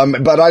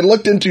 But I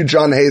looked into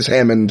John Hayes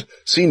Hammond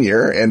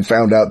Sr. and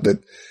found out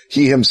that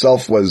he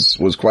himself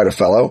was quite a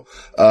fellow.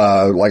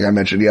 Like I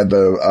mentioned, he had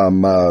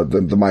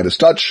the Midas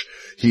touch.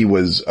 He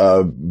was,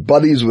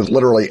 buddies with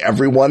literally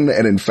everyone.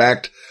 And in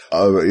fact,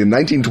 in May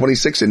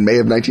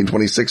of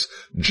 1926,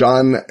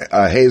 John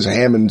Hayes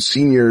Hammond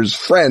Sr.'s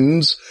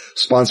friends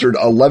sponsored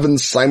 11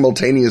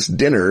 simultaneous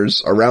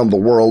dinners around the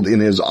world in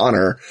his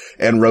honor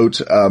and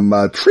wrote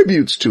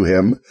tributes to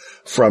him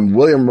from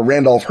William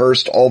Randolph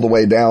Hearst all the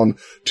way down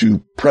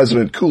to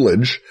President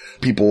Coolidge.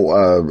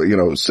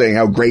 People, saying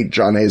how great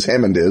John Hayes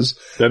Hammond is.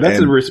 So that's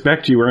the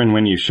respect you earn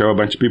when you show a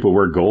bunch of people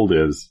where gold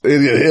is.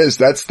 It is.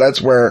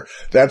 That's where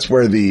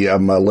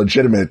the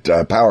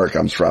legitimate power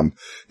comes from,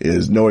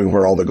 is knowing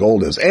where all the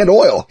gold is. And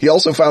oil. He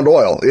also found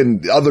oil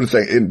in other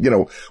things.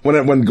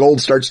 When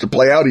gold starts to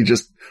play out, he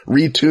just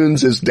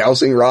retunes his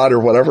dowsing rod or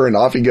whatever, and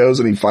off he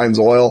goes, and he finds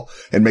oil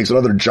and makes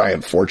another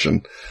giant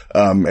fortune.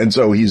 And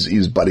so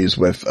he's buddies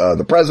with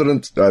the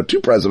president,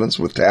 two presidents,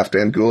 with Taft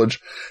and Coolidge,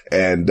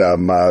 and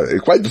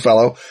quite the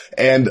fellow.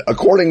 And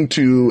according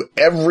to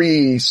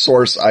every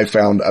source I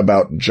found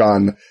about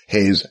John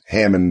Hayes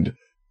Hammond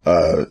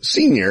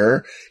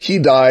Sr., he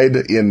died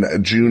in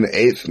June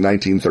 8th,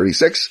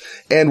 1936,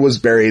 and was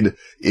buried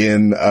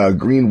in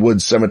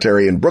Greenwood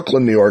Cemetery in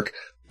Brooklyn, New York,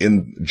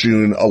 in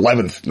June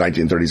 11th,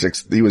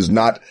 1936. He was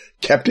not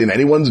kept in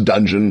anyone's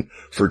dungeon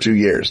for 2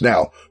 years.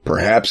 Now,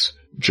 perhaps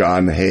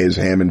John Hayes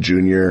Hammond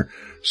Jr.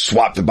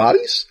 swapped the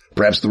bodies.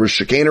 Perhaps there was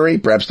chicanery.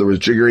 Perhaps there was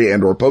jiggery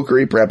and or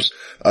pokery. Perhaps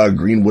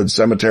Greenwood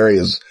Cemetery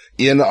is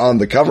in on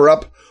the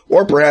cover-up.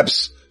 Or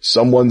perhaps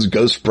someone's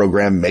ghost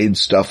program made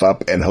stuff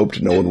up and hoped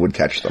no one would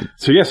catch them.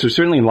 So yes, there's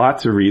certainly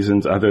lots of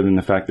reasons other than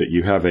the fact that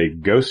you have a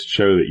ghost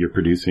show that you're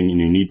producing and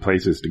you need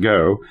places to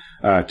go,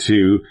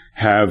 to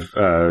have,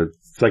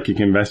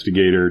 psychic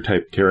investigator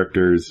type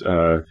characters,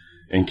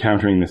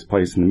 encountering this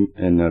place in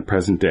the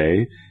present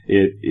day.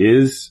 It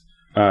is,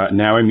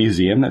 now a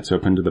museum that's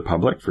open to the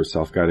public for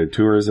self-guided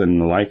tours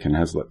and the like, and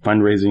has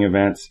fundraising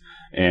events.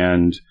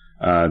 And,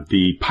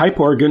 the pipe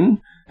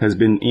organ has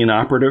been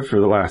inoperative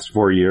for the last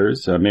 4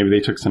 years. Maybe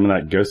they took some of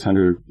that ghost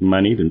hunter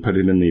money and put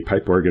it in the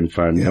pipe organ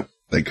fund. Yep,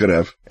 they could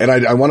have. And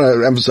I want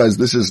to emphasize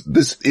this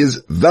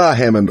is the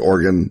Hammond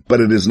organ, but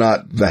it is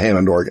not the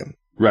Hammond organ.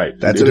 Right.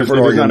 That's a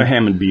different organ. It's not a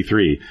Hammond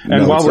B3.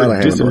 And while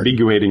we're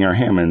disambiguating our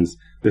Hammonds,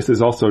 this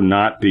is also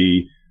not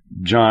the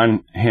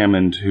John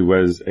Hammond who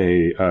was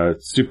a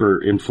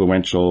super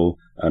influential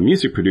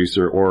music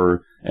producer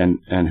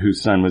and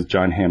whose son was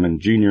John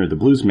Hammond Jr., the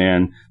blues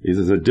man. This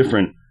is a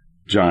different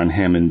John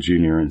Hammond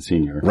Jr. and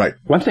Sr. Right.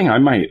 One thing I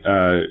might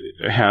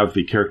have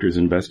the characters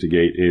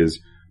investigate is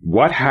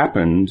what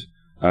happened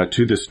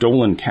to the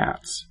stolen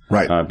cats.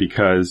 Right.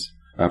 Because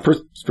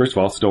first of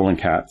all, stolen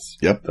cats.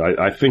 Yep.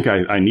 I think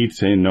I need to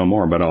say no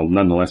more, but I'll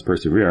nonetheless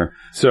persevere.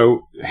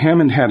 So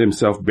Hammond had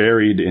himself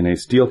buried in a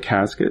steel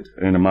casket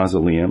in a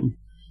mausoleum,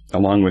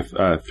 along with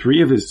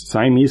 3 of his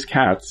Siamese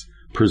cats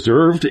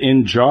preserved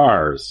in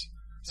jars.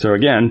 So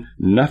again,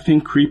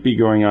 nothing creepy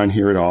going on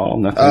here at all.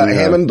 Nothing.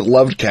 Hammond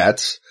loved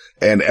cats,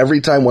 and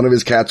every time one of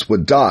his cats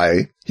would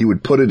die, he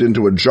would put it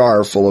into a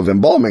jar full of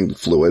embalming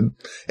fluid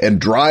and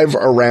drive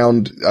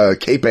around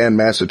Cape Ann,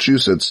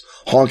 Massachusetts,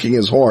 honking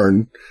his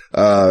horn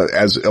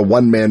as a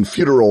one-man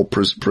funeral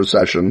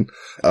procession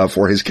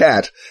for his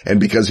cat. And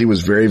because he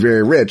was very,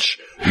 very rich,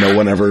 no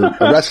one ever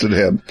arrested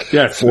him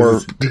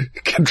for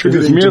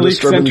contributing to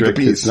disturbing the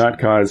peace. It's not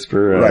cause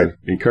for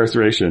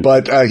incarceration.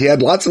 But he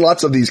had lots and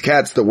lots of these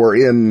cats that were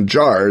in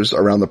jars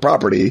around the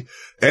property.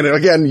 And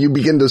again, you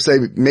begin to say,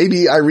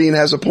 maybe Irene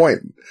has a point.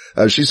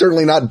 She's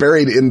certainly not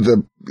buried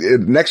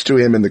next to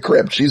him in the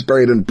crypt. She's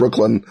buried in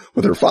Brooklyn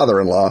with her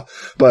father-in-law.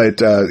 But,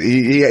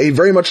 he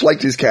very much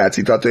liked his cats.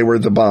 He thought they were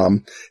the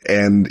bomb.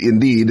 And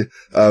indeed,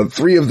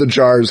 3 of the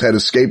jars had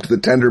escaped the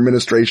tender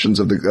ministrations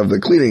of the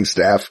cleaning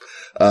staff.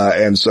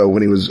 And so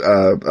when he was,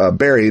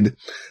 buried,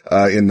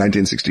 in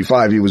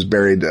 1965, he was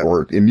buried,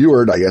 or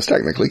immured, I guess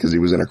technically, because he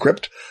was in a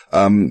crypt,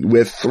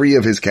 with 3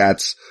 of his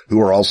cats who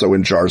were also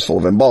in jars full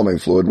of embalming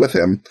fluid with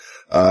him.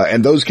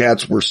 And those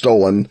cats were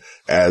stolen,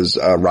 as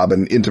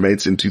Robin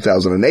intimates, in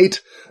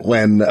 2008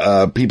 when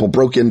people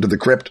broke into the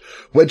crypt,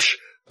 which,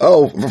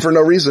 for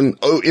no reason,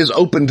 is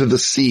open to the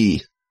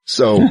sea.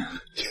 So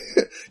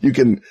you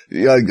can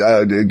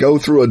go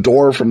through a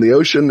door from the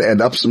ocean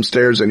and up some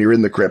stairs and you're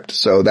in the crypt.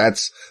 So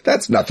that's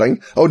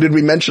nothing. Oh, did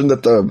we mention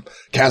that the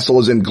castle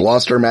is in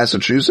Gloucester,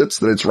 Massachusetts?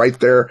 That it's right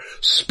there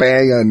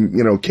spang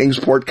on,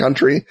 Kingsport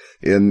country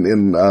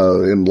in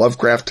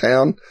Lovecraft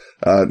Town?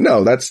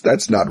 No,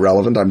 that's not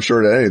relevant, I'm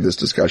sure, to any of this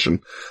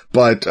discussion.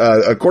 But,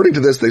 according to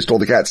this, they stole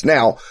the cats.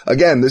 Now,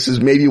 again, this is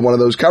maybe one of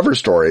those cover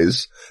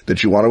stories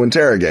that you want to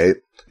interrogate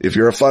if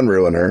you're a fun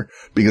ruiner,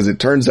 because it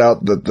turns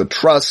out that the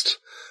trust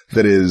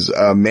that is,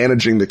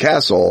 managing the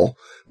castle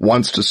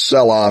wants to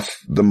sell off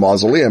the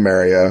mausoleum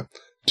area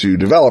to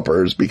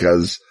developers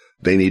because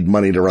they need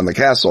money to run the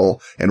castle.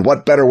 And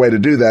what better way to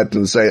do that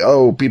than say,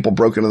 people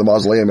broke into the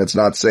mausoleum, it's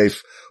not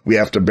safe, we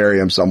have to bury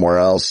him somewhere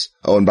else.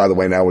 Oh, and by the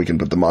way, now we can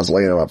put the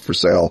mausoleum up for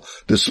sale,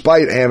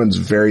 despite Hammond's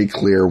very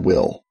clear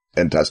will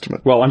and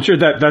testament. Well, I'm sure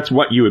that's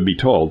what you would be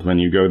told when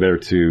you go there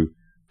to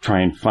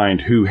try and find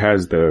who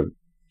has the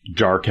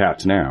jar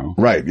cats now.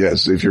 Right,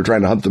 yes. If you're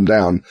trying to hunt them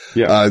down,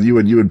 yeah. You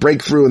would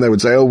break through and they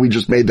would say, we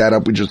just made that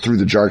up, we just threw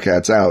the jar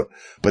cats out.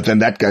 But then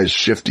that guy's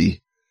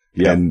shifty.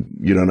 Yeah. And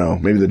you don't know.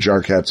 Maybe the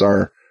jar cats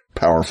are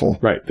powerful.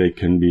 Right. They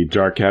can be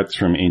jar cats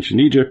from ancient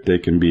Egypt. They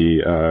can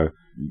be,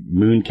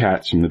 moon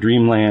cats from the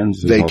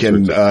Dreamlands. They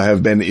can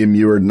have been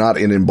immured not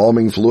in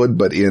embalming fluid,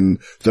 but in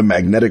the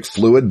magnetic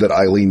fluid that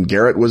Eileen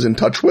Garrett was in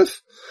touch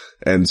with.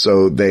 And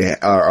so they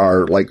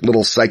are like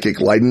little psychic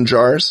Leyden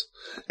jars.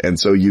 And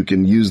so you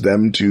can use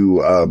them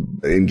to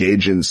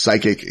engage in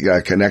psychic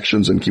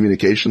connections and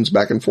communications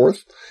back and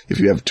forth if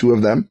you have two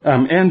of them.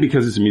 And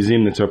because it's a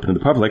museum that's open to the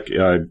public,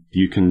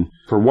 you can,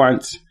 for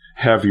once,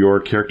 have your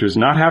characters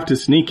not have to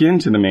sneak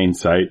into the main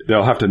site.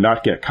 They'll have to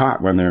not get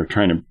caught when they're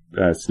trying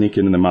to sneak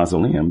into the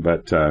mausoleum.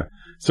 But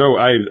so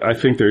I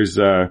think there's,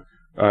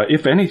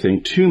 if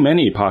anything, too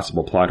many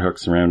possible plot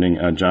hooks surrounding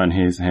John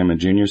Hayes Hammond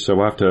Jr., so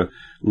we'll have to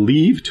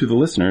leave to the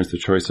listeners the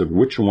choice of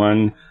which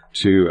one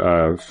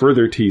to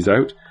further tease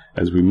out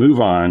as we move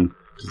on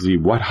to see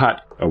what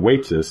hut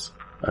awaits us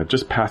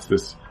just past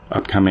this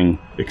upcoming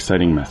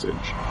exciting message.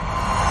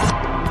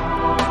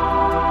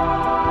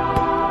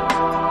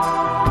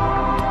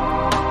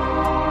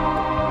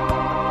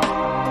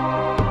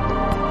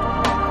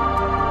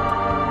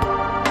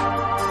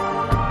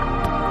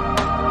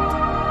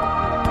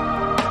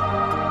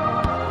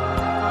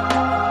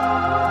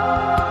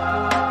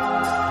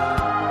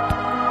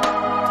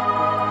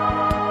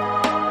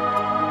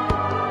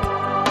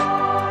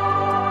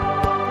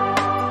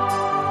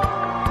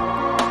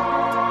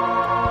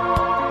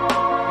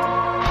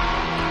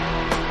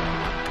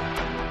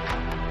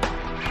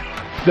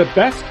 The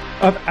best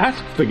of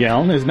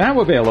Askfageln is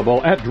now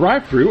available at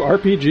Drive-Thru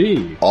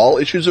RPG. All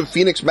issues of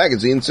Phoenix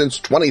Magazine since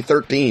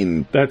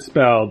 2013. That's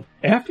spelled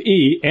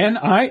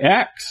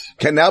F-E-N-I-X.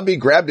 Can now be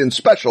grabbed in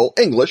special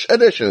English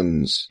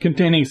editions.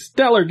 Containing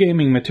stellar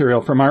gaming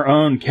material from our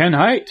own Ken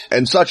Hite.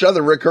 And such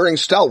other recurring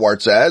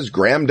stalwarts as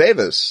Graham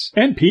Davis.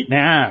 And Pete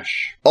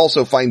Nash.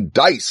 Also find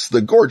Dice,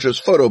 the gorgeous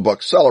photo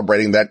book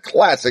celebrating that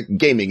classic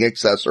gaming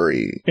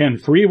accessory.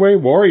 And Freeway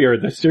Warrior,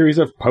 the series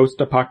of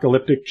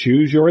post-apocalyptic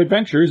Choose Your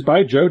Adventures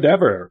by Joe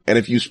Dever. And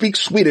if you speak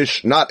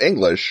Swedish, not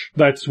English.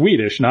 That's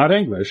Swedish, not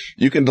English.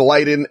 You can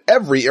delight in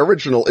every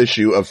original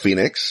issue of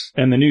Phoenix.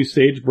 And the new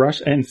Sagebrush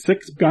and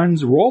Six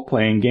Guns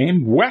role-playing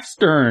game,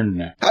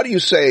 Western. How do you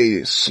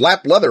say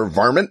slap leather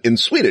varmint in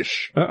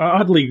Swedish?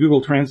 Oddly,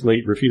 Google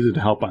Translate refuses to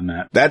help on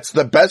that. That's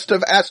the best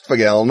of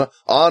Askfageln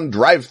on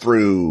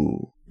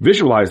Drive-Thru.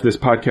 Visualize this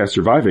podcast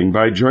surviving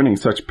by joining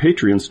such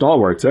Patreon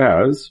stalwarts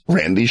as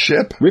Randy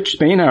Ship, Rich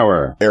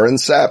Spainhour, Aaron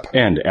Sapp,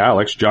 and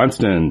Alex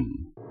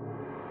Johnston.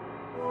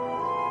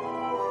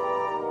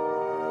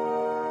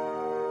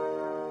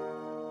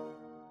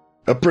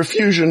 A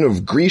profusion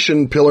of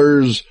Grecian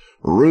pillars,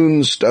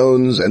 rune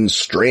stones, and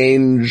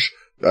strange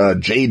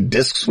jade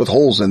discs with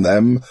holes in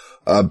them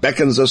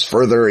beckons us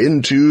further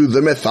into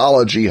the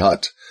Mythology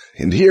Hut.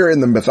 And here in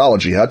the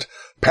Mythology Hut,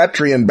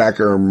 Patreon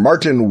backer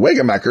Martin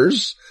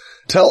Wegemakers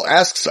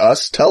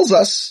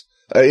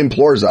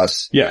implores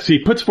us. Yes, he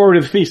puts forward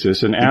a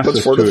thesis and asks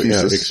us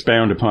to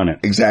expound upon it.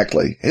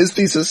 Exactly. His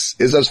thesis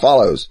is as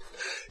follows.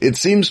 It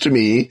seems to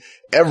me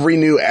every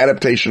new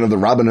adaptation of the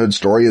Robin Hood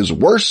story is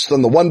worse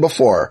than the one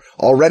before.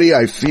 Already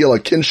I feel a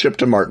kinship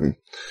to Martin.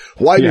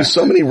 Why do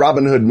so many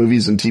Robin Hood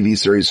movies and TV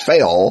series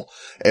fail?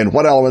 And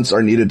what elements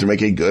are needed to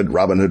make a good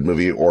Robin Hood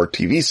movie or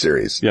TV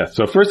series? Yeah,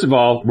 so first of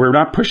all, we're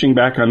not pushing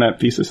back on that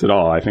thesis at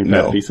all. I think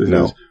that thesis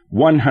is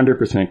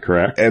 100%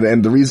 correct.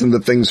 And the reason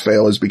that things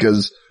fail is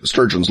because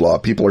Sturgeon's Law.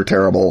 People are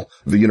terrible.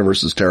 The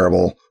universe is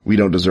terrible. We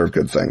don't deserve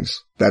good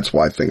things. That's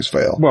why things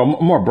fail. Well,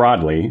 more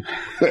broadly.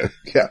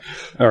 Yeah.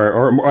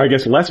 Or I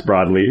guess less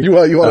broadly. You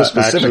want a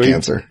specific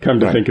answer.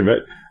 Come to think of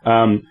it.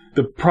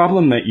 The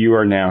problem that you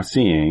are now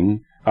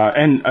seeing,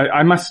 and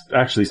I must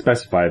actually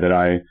specify that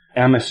I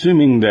am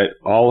assuming that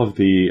all of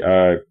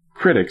the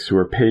critics who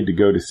are paid to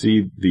go to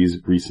see these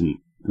recent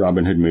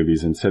Robin Hood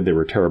movies and said they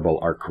were terrible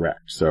are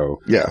correct. So,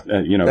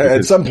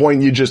 at some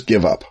point you just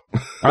give up.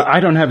 I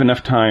don't have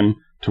enough time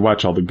to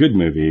watch all the good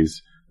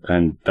movies,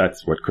 and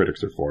that's what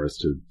critics are for, is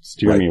to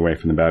steer me away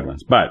from the bad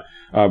ones. But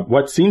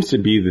what seems to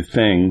be the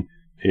thing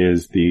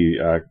is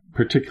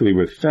particularly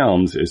with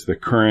films, is the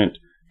current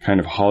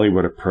kind of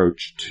Hollywood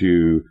approach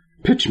to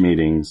pitch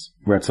meetings,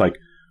 where it's like,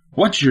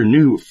 what's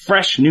your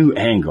fresh new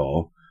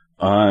angle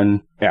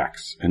on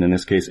X? And in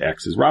this case,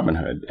 X is Robin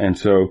Hood. And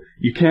so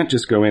you can't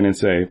just go in and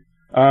say,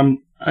 I'm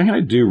going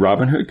to do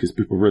Robin Hood because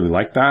people really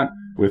like that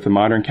with a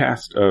modern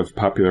cast of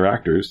popular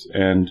actors,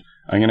 and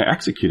I'm going to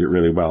execute it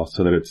really well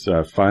so that it's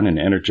fun and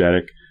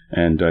energetic,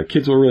 and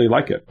kids will really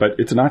like it. But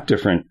it's not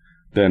different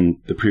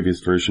than the previous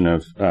version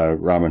of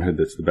Robin Hood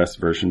that's the best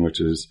version, which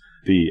is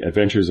The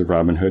Adventures of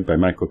Robin Hood by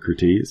Michael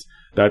Curtiz.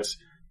 That's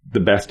the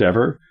best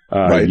ever.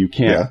 You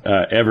can't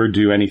ever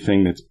do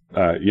anything that's,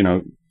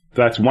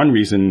 that's one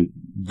reason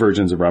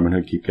versions of Robin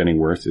Hood keep getting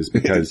worse, is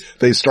because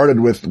they started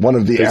with one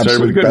of the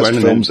absolute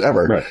best films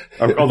ever.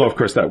 Right. Although, of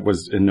course, that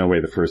was in no way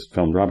the first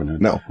filmed Robin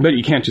Hood. No. But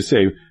you can't just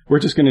say, we're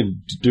just going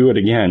to do it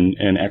again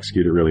and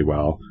execute it really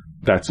well.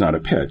 That's not a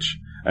pitch.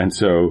 And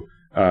so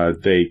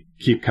they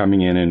keep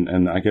coming in,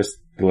 and I guess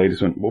the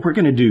latest one, we're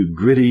going to do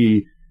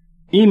gritty,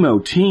 emo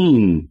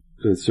teen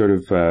sort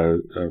of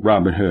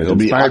Robin Hood. It'll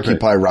be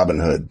Occupy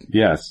Robin Hood.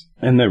 Yes.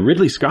 And the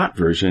Ridley Scott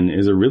version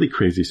is a really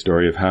crazy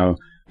story of how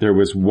there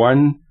was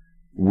one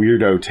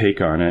weirdo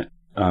take on it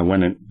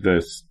when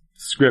the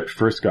script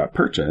first got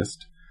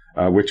purchased,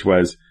 which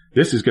was,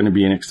 this is going to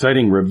be an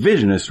exciting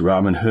revisionist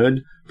Robin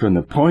Hood from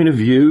the point of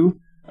view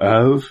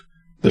of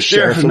the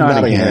Sheriff of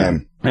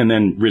Nottingham. And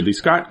then Ridley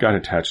Scott got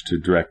attached to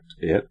direct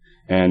it.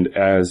 And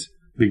as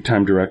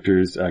big-time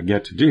directors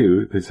get to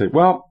do, they say,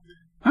 well,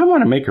 I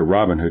want to make a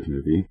Robin Hood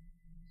movie,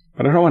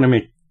 but I don't want to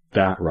make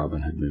that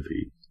Robin Hood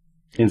movie.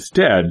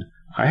 Instead,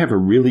 I have a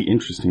really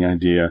interesting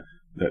idea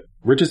that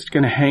we're just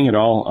going to hang it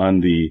all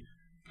on the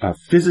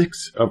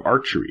physics of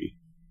archery.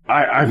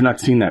 I've not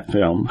seen that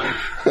film.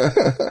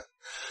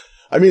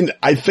 I mean,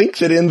 I think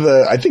that in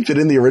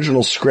the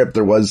original script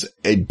there was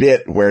a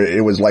bit where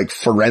it was like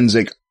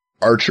forensic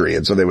archery.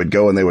 And so they would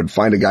go and they would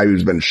find a guy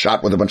who's been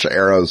shot with a bunch of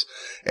arrows,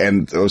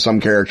 and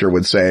some character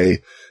would say,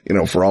 you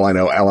know, for all I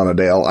know, Alan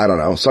Adale, I don't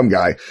know, some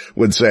guy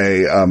would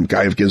say,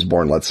 Guy of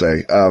Gisborne, let's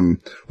say,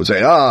 would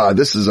say,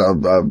 this is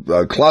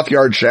a cloth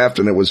yard shaft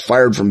and it was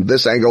fired from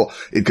this angle.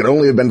 It could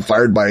only have been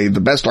fired by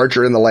the best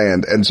archer in the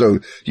land. And so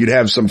you'd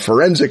have some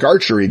forensic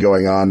archery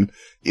going on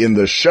in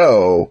the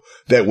show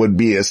that would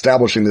be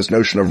establishing this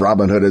notion of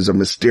Robin Hood as a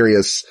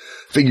mysterious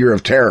figure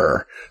of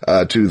terror,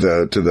 to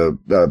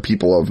the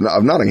people of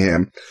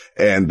Nottingham,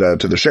 and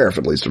to the sheriff,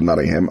 at least, of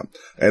Nottingham.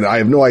 And I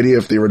have no idea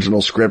if the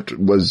original script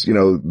was, you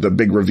know, the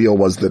big reveal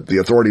was that the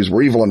authorities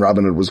were evil and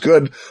Robin Hood was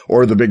good,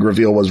 or the big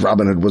reveal was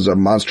Robin Hood was a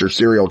monster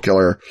serial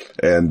killer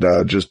and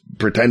just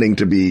pretending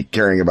to be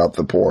caring about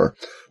the poor,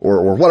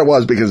 or what it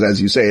was, because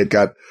as you say, it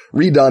got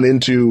redone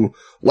into,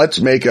 let's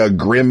make a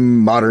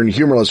grim, modern,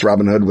 humorless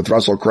Robin Hood with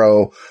Russell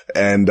Crowe,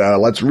 and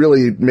let's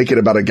really make it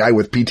about a guy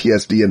with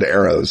PTSD and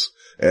arrows.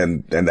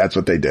 And that's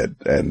what they did.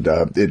 And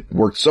it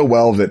worked so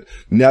well that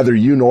neither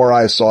you nor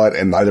I saw it,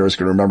 and neither of us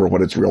can remember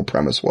what its real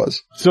premise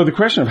was. So the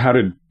question of how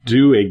to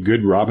do a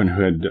good Robin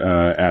Hood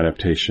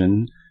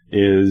adaptation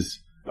is,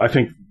 I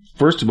think,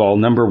 first of all,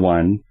 number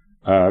one,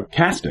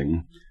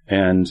 casting.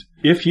 And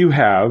if you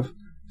have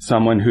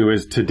someone who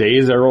is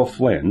today's Errol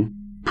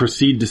Flynn,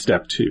 proceed to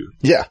step two.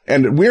 Yeah,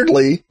 and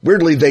weirdly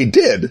they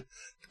did.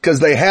 Because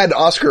they had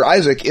Oscar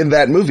Isaac in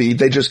that movie.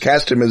 They just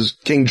cast him as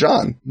King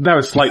John. That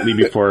was slightly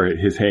before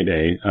his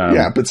heyday.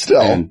 Yeah, but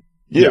still.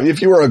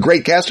 If you were a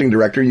great casting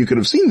director, you could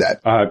have seen that.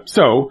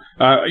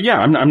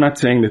 I'm not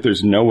saying that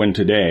there's no one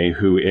today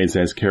who is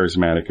as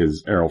charismatic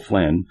as Errol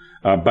Flynn.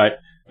 But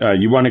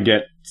you want to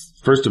get,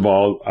 first of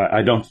all,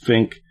 I don't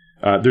think,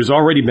 there's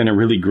already been a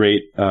really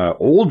great,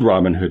 old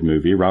Robin Hood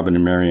movie, Robin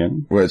and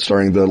Marian. Where it's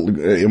starring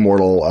the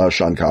immortal,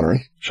 Sean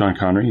Connery. Sean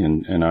Connery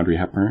and Audrey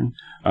Hepburn.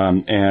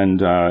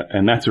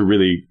 And that's a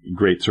really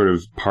great sort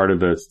of part of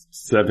the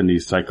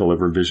 70s cycle of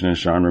revisionist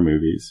genre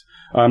movies.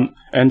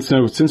 And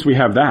so since we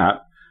have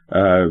that,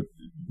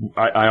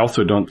 I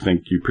also don't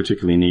think you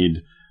particularly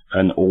need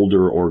an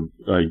older or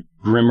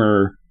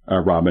grimmer,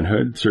 Robin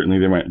Hood. Certainly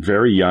they went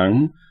very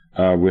young,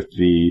 with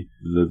the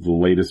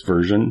latest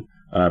version.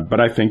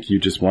 But I think you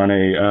just want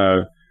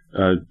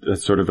a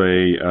sort of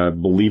a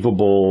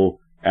believable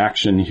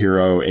action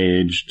hero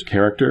aged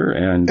character,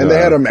 and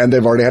they had him, and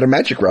they've already had a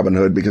magic Robin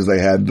Hood because they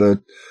had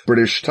the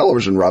British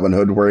television Robin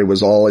Hood where he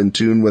was all in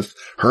tune with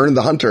Herne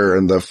the Hunter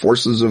and the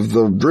forces of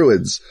the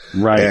Druids.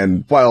 Right.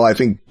 And while I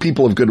think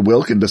people of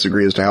goodwill can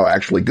disagree as to how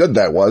actually good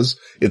that was,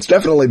 it's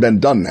definitely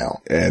been done now.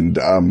 And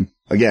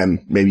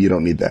again, maybe you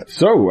don't need that.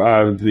 So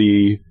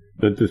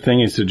the thing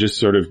is to just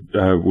sort of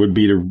would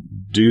be to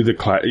do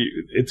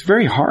it's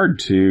very hard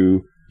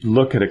to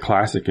look at a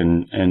classic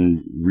and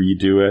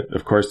redo it.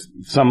 Of course,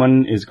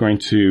 someone is going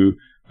to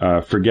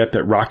forget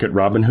that Rocket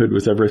Robin Hood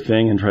was ever a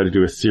thing and try to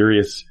do a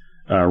serious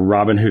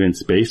Robin Hood in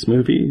space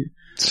movie.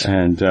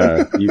 And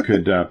you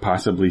could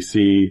possibly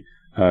see,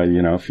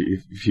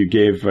 if you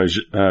gave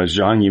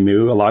Jean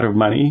Yimou a lot of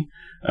money,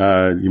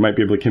 you might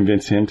be able to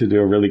convince him to do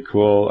a really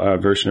cool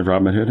version of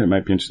Robin Hood. It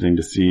might be interesting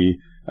to see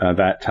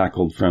that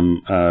tackled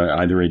from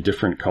either a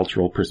different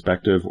cultural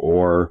perspective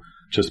or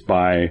just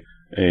by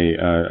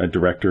a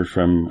director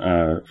from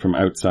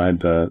outside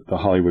the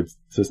Hollywood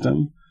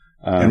system.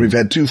 And we've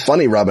had two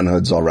funny Robin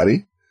Hoods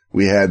already.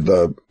 We had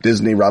the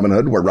Disney Robin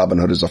Hood where Robin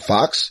Hood is a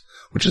fox,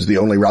 which is the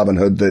only Robin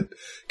Hood that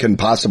can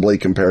possibly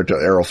compare to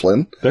Errol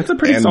Flynn. That's a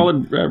pretty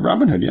solid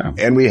Robin Hood, yeah.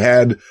 And we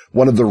had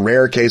one of the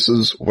rare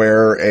cases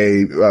where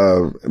a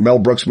Mel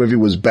Brooks movie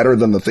was better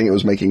than the thing it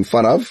was making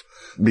fun of,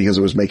 because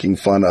it was making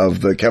fun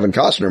of the Kevin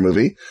Costner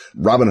movie,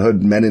 Robin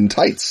Hood Men in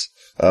Tights.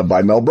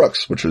 By Mel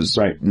Brooks, which was,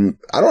 right. I don't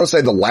want to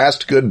say the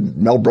last good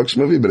Mel Brooks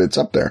movie, but it's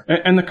up there.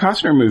 And the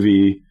Costner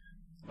movie,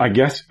 I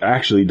guess,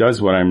 actually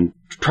does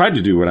tried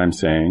to do what I'm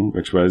saying,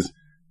 which was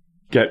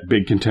get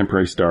big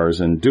contemporary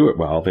stars and do it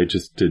well. They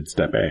just did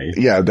step A.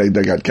 Yeah, they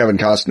got Kevin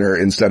Costner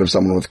instead of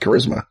someone with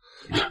charisma,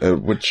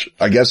 which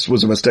I guess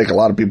was a mistake a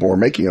lot of people were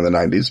making in the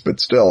 90s, but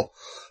still.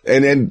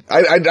 And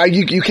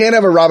you can't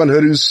have a Robin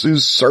Hood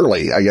who's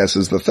surly, I guess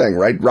is the thing,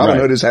 right? Robin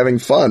Hood is having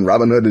fun.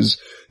 Robin Hood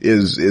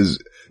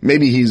is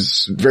maybe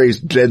he's very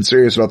dead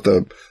serious about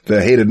the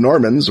hated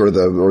Normans or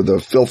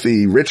the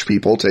filthy rich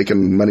people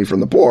taking money from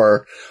the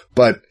poor,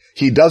 but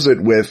he does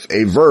it with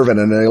a verve and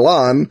an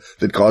elan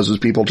that causes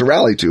people to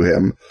rally to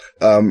him.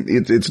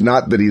 It's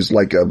not that he's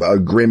like a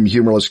grim,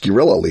 humorless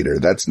guerrilla leader.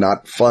 That's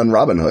not fun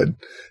Robin Hood.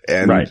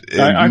 And, right.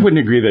 I wouldn't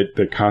agree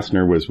that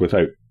Costner was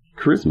without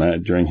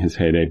charisma during his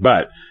heyday,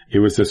 but it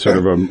was a sort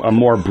of a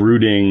more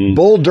brooding.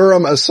 Bull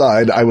Durham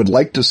aside, I would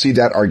like to see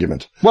that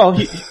argument. Well,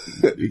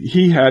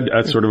 he had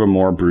a sort of a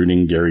more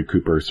brooding Gary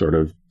Cooper sort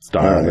of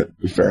style. Right,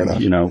 fair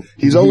enough. You know,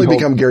 he's only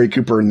become Gary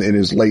Cooper in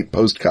his late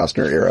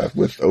post-Costner era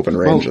with Open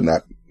Range and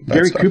that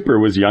Gary stuff. Cooper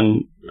was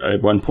young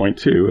at one point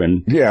too,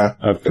 and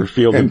for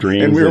Field of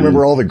Dreams. And we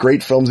remember all the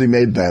great films he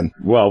made then.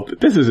 Well,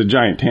 this is a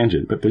giant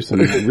tangent, but there's some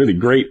really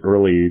great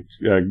early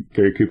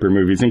Gary Cooper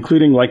movies,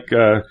 including like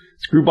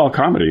screwball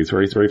comedies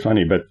where he's very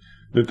funny. But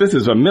this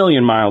is a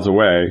million miles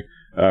away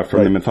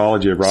from the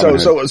mythology of Robin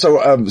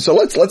Hood. So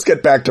let's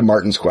get back to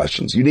Martin's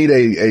questions. You need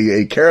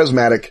a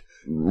charismatic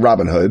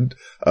Robin Hood,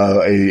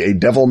 a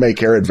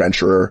devil-may-care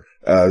adventurer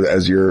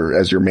as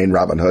your main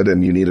Robin Hood,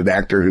 and you need an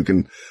actor who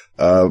can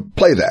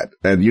play that.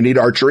 And you need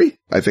archery.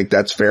 I think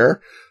that's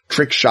fair.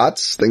 Trick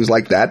shots, things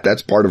like that.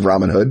 That's part of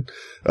Robin Hood.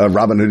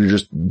 Robin Hood who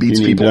just beats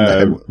people in the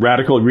head.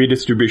 Radical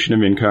redistribution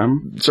of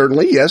income.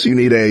 Certainly, yes. You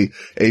need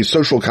a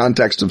social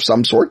context of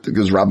some sort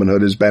because Robin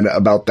Hood has been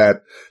about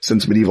that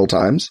since medieval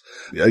times.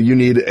 You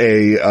need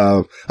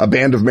a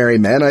band of merry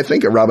men, I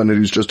think. A Robin Hood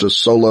who's just a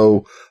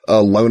solo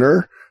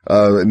loner.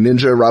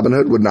 Ninja Robin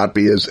Hood would not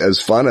be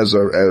as fun as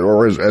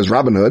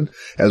Robin Hood,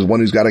 as one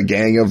who's got a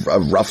gang of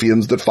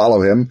ruffians that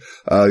follow him,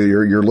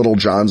 your Little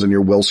Johns and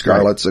your Will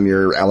Scarletts and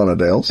your Alan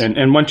Adales.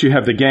 And once you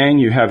have the gang,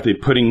 you have the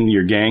putting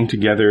your gang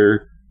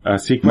together,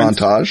 sequence.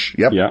 Montage.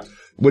 Yep. Yeah.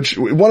 Which,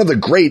 one of the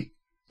great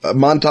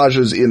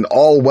montages in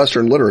all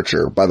Western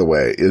literature, by the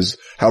way, is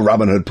how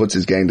Robin Hood puts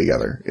his gang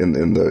together in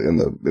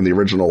the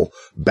original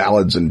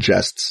ballads and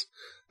jests.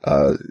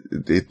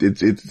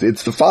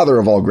 It's the father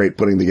of all great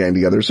putting the gang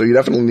together, so you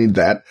definitely need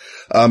that.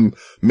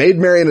 Maid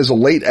Marian is a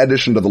late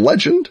addition to the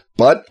legend,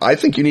 but I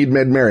think you need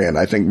Maid Marian.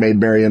 I think Maid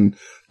Marian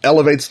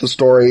elevates the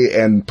story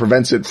and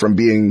prevents it from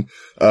being,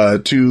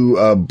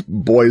 too,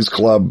 boys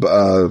club,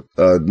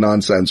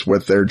 nonsense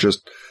with they're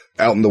just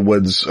out in the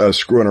woods,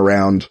 screwing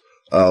around,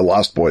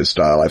 Lost Boys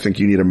style. I think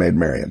you need a Maid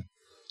Marian.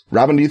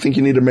 Robin, do you think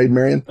you need a Maid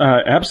Marian?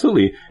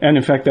 Absolutely. And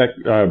in fact,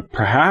 that,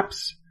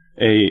 perhaps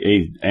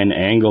an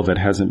angle that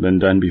hasn't been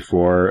done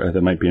before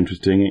that might be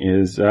interesting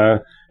is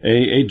a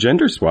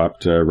gender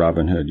swapped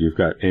Robin Hood. You've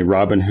got a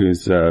Robin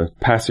who's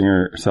passing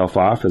herself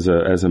off as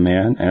a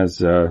man,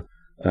 as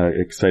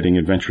exciting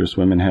adventurous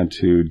women had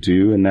to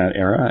do in that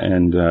era,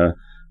 and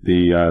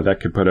that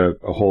could put a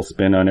whole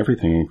spin on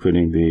everything,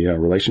 including the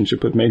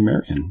relationship with Maid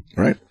Marian.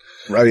 Right.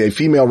 A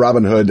female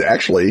Robin Hood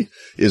actually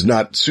is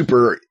not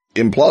super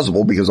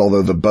implausible because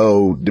although the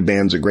bow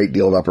demands a great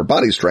deal of upper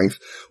body strength,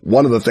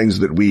 one of the things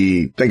that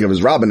we think of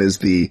as Robin is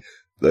the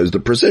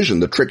precision,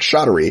 the trick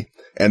shottery.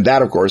 And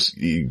that, of course,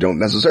 you don't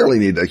necessarily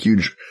need a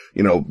huge,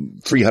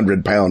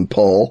 300-pound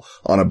pull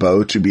on a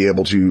bow to be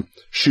able to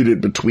shoot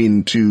it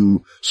between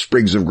two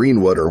sprigs of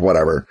greenwood or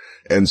whatever.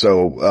 And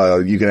so,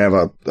 you can have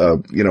a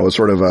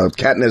sort of a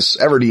Katniss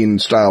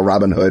Everdeen style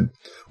Robin Hood,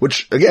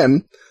 which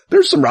again,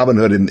 there's some Robin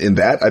Hood in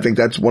that. I think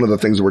that's one of the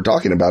things that we're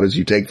talking about is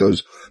you take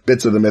those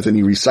bits of the myth and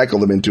you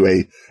recycle them into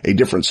a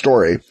different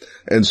story.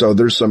 And so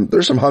there's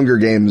some Hunger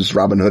Games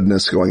Robin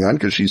Hoodness going on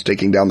because she's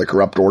taking down the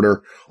corrupt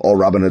order, all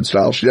Robin Hood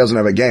style. She doesn't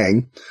have a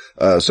gang,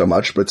 so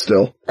much, but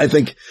still, I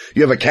think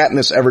you have a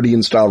Katniss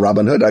Everdeen style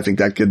Robin Hood. I think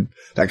that could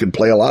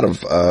play a lot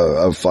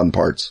of fun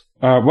parts.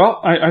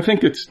 Well, I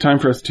think it's time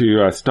for us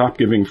to stop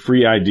giving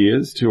free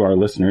ideas to our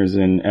listeners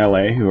in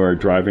LA who are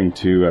driving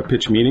to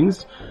pitch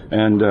meetings,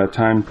 and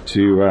time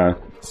to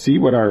see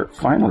what our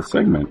final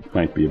segment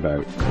might be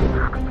about.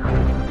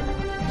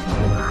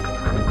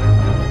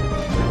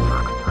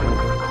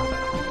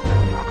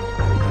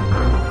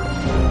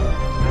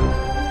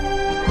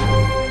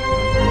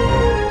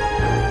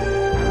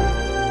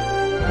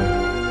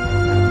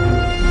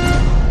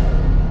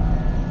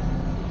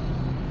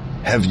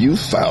 Have you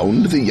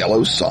found the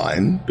yellow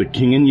sign? The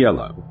King in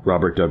Yellow,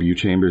 Robert W.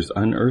 Chambers'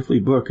 unearthly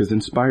book, has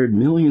inspired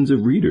millions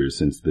of readers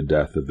since the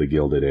death of the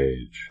Gilded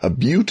Age. A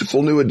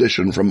beautiful new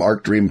edition from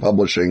Arc Dream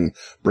Publishing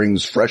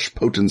brings fresh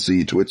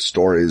potency to its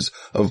stories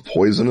of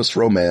poisonous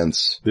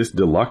romance. This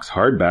deluxe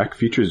hardback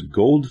features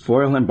gold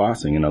foil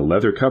embossing and a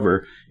leather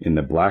cover in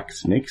the black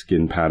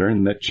snakeskin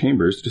pattern that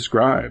Chambers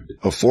described.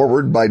 A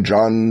foreword by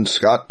John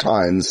Scott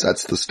Tynes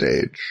sets the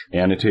stage.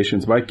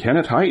 Annotations by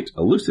Kenneth Haidt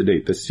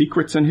elucidate the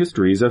secrets and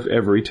histories of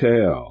every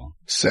tale.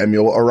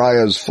 Samuel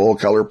Araya's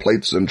full-color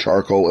plates and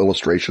charcoal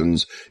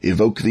illustrations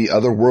evoke the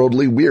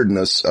otherworldly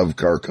weirdness of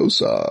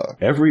Carcosa.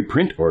 Every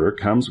print order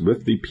comes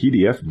with the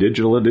PDF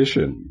digital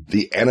edition.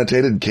 The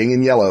annotated King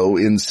in Yellow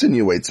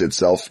insinuates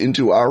itself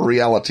into our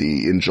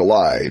reality in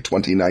July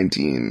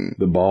 2019.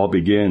 The ball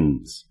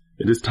begins.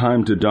 It is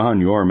time to don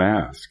your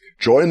mask.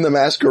 Join the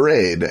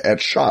masquerade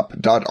at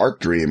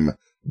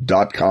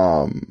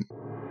shop.arcdream.com.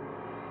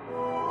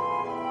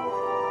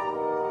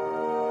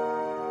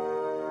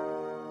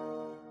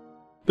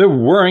 The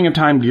whirring of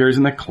time gears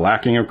and the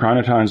clacking of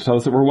chronotons tell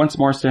us that we're once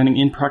more standing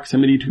in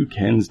proximity to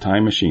Ken's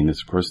time machine.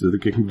 This, of course, is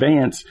the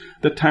conveyance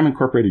that Time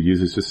Incorporated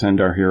uses to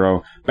send our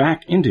hero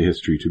back into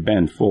history to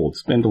bend, fold,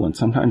 spindle, and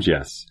sometimes,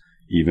 yes,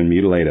 even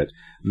mutilate it.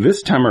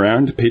 This time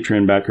around,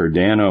 Patreon backer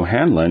Dan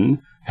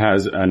O'Hanlon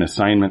has an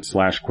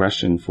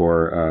assignment/question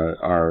for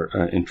our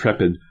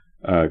intrepid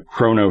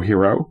chrono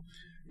hero.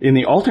 In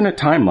the alternate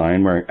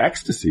timeline where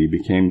ecstasy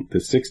became the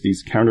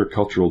 60s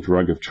countercultural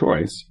drug of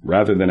choice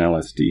rather than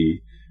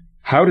LSD,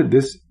 how did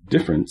this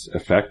difference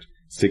affect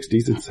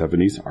 60s and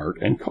 70s art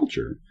and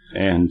culture?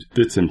 And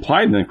it's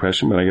implied in the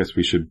question, but I guess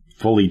we should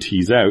fully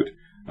tease out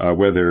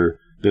whether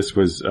this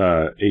was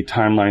a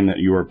timeline that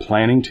you were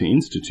planning to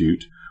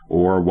institute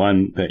or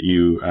one that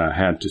you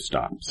had to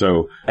stop.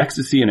 So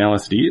ecstasy and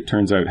LSD, it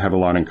turns out, have a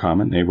lot in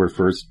common. They were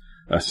first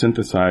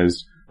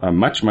synthesized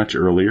much, much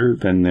earlier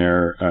than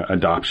their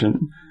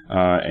adoption,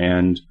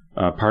 and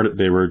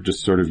they were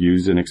just sort of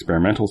used in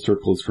experimental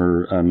circles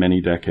for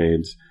many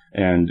decades.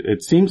 And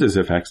it seems as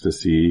if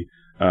ecstasy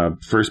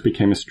first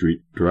became a street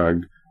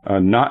drug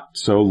not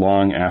so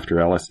long after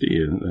LSD.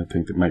 I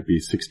think it might be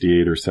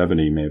 68 or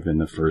 70 may have been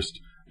the first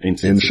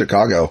instance. In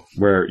Chicago.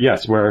 Where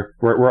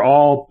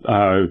all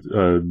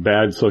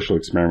bad social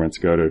experiments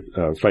go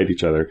to fight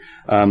each other.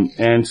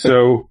 And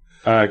so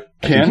Ken? I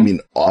think you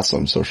mean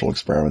awesome social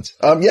experiments.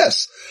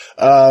 Yes.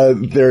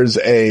 There's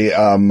a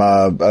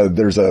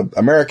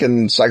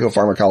American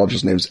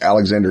psychopharmacologist named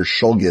Alexander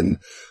Shulgin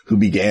who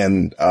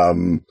began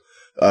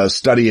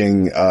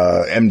studying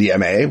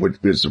MDMA, which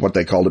is what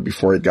they called it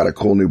before it got a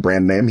cool new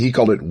brand name. He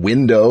called it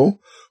Window,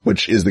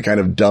 which is the kind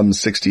of dumb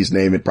 60s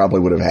name it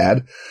probably would have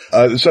had.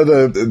 So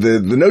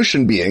the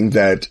notion being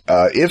that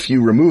if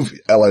you remove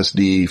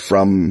LSD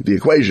from the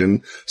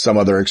equation, some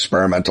other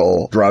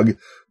experimental drug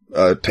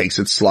takes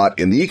its slot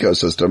in the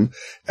ecosystem.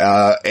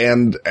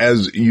 And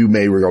as you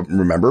may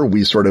remember,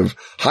 we sort of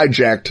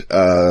hijacked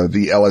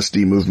the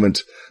LSD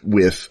movement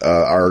with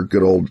our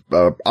good old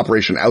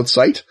Operation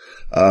Outsight,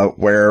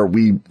 where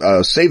we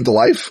saved the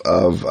life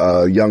of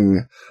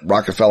young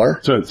Rockefeller.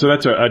 So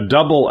that's a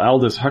double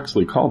Aldous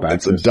Huxley callback.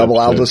 It's a double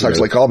Aldous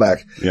Huxley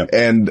callback. Yep.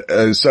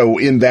 And so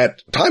in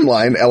that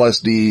timeline,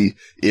 LSD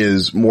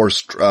is more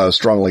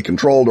strongly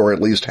controlled, or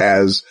at least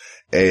has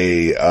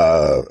a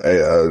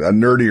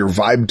nerdier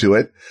vibe to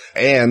it.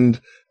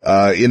 And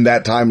in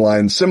that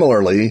timeline,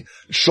 similarly,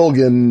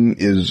 Shulgin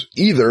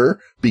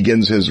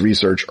begins his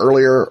research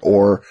earlier,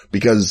 or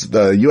because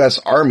the U.S.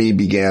 Army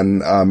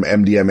began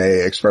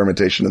MDMA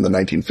experimentation in the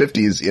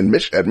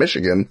 1950s at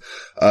Michigan,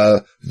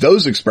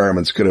 those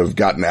experiments could have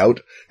gotten out,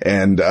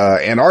 and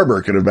Ann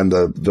Arbor could have been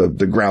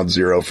the ground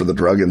zero for the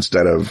drug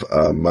instead of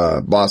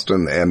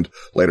Boston and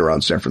later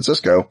on San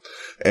Francisco.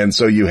 And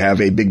so you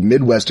have a big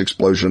Midwest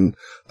explosion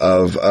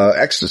of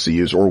ecstasy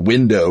use, or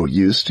window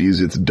use, to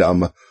use its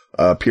dumb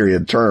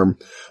period term.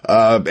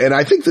 And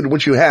I think that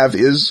what you have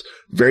is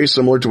very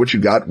similar to what you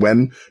got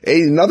when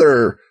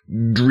another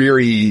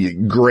dreary,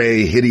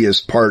 gray, hideous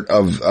part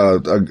of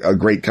a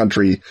great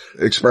country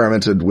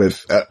experimented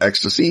with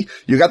ecstasy.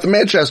 You got the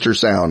Manchester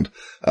sound.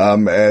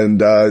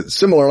 And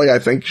similarly, I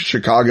think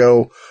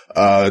Chicago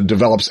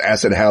develops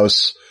acid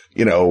house,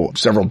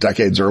 several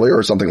decades earlier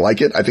or something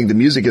like it. I think the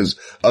music is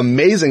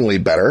amazingly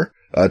better.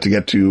 To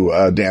get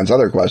to Dan's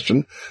other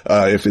question,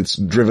 if it's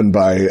driven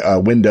by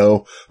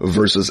window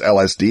versus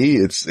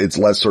LSD, it's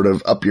less sort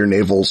of up your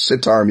navel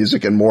sitar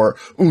music and more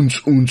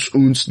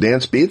oons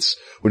dance beats,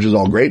 which is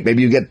all great.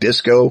 Maybe you get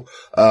disco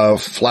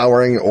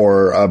flowering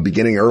or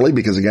beginning early,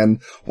 because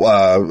again,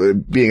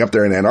 being up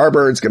there in Ann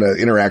Arbor, it's going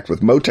to interact with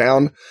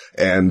Motown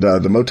and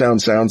the Motown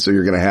sound, so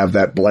you're going to have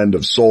that blend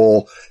of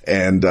soul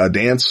and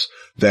dance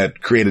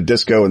that created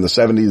disco in the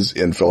 70s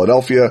in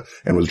Philadelphia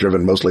and was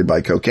driven mostly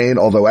by cocaine,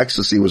 although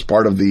ecstasy was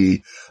part of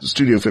the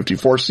Studio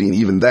 54 scene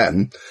even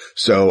then.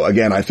 So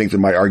again, I think that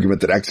my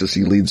argument that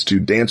ecstasy leads to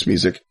dance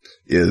music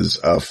is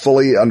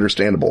fully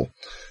understandable.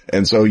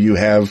 And so you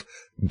have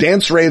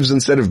dance raves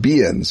instead of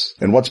be-ins,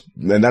 and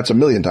that's a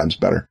million times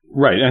better.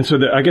 Right. And so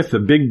I guess the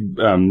big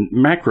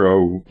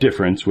macro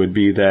difference would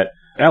be that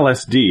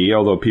LSD,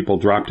 although people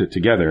dropped it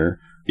together,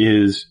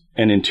 is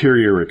an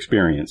interior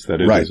experience,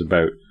 that it right. is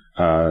about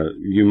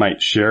you might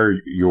share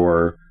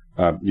your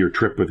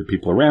trip with the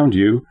people around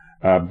you,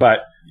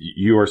 but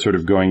you are sort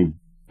of going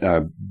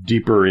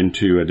deeper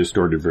into a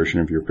distorted version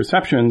of your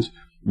perceptions,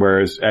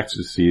 whereas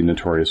ecstasy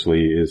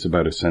notoriously is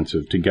about a sense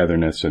of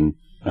togetherness and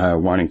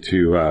wanting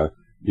to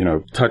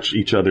touch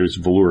each other's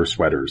velour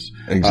sweaters.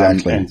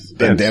 Exactly. And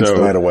dance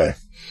the night away.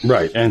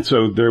 Right. And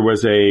so there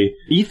was a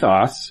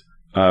ethos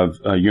of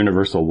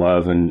universal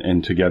love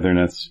and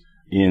togetherness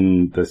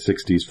in the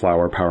 60s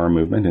flower power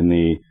movement, in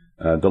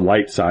the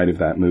light side of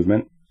that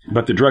movement.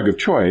 But the drug of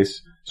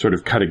choice sort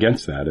of cut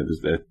against that.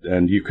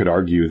 And you could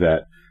argue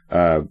that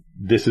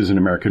this is an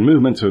American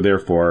movement, so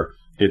therefore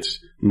its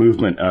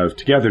movement of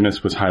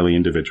togetherness was highly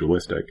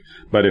individualistic.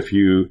 But if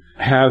you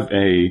have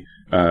a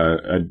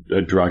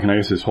drug, and I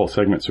guess this whole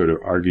segment sort of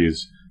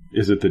argues,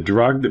 is it the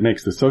drug that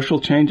makes the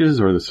social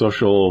changes or the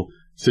social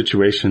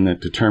situation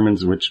that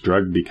determines which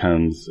drug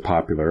becomes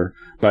popular?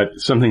 But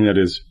something that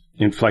is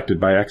inflected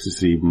by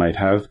ecstasy might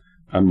have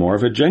a more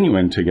of a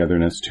genuine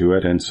togetherness to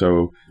it. And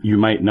so you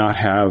might not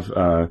have,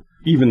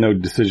 even though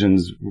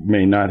decisions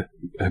may not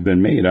have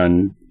been made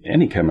on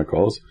any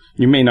chemicals,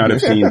 you may not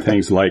have seen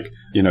things like,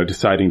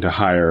 deciding to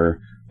hire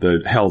the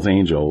Hells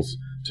Angels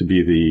to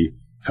be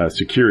the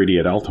security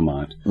at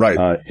Altamont.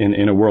 Right.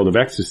 In a world of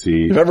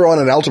ecstasy. If everyone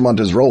at Altamont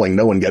is rolling,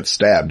 no one gets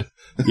stabbed.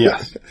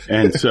 Yes.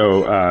 And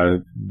so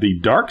the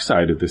dark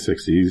side of the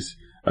 60s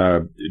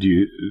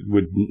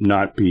would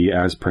not be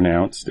as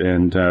pronounced,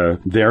 and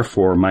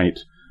therefore might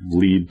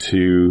lead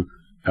to,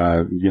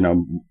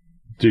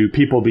 do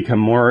people become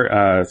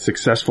more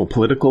successful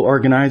political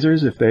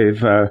organizers if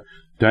they've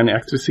done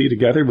ecstasy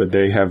together? Would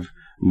they have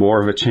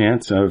more of a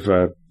chance of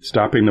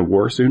stopping the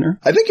war sooner?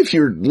 I think if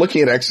you're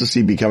looking at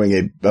ecstasy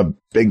becoming a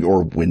big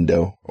or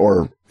window,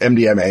 or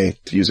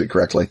MDMA to use it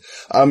correctly,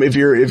 if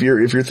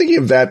you're thinking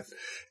of that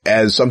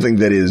as something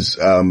that is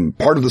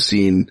part of the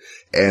scene,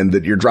 and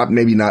that you're dropped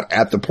maybe not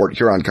at the Port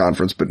Huron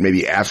conference, but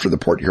maybe after the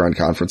Port Huron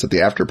conference at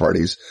the after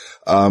parties,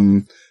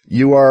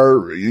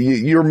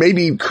 you're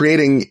maybe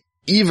creating,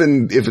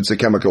 even if it's a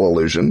chemical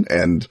illusion,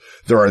 and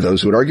there are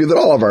those who would argue that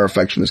all of our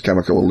affection is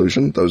chemical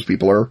illusion. Those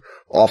people are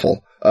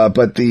awful.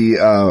 But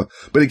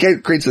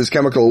it creates this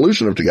chemical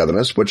illusion of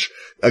togetherness, which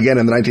again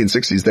in the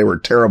 1960s, they were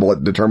terrible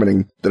at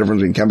determining the difference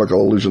between chemical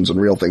illusions and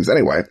real things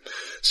anyway.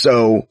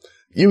 So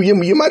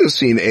you might have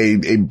seen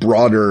a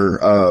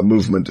broader,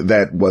 movement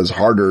that was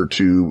harder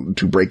to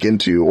break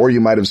into, or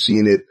you might have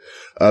seen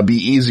it, be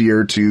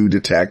easier to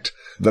detect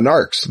the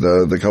narcs,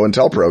 the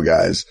COINTELPRO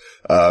guys,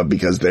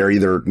 because they're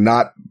either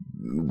not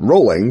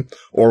rolling,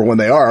 or when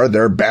they are,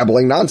 they're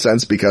babbling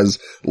nonsense, because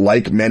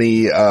like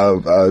many,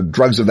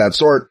 drugs of that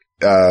sort,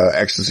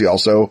 ecstasy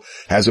also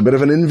has a bit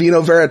of an in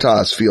vino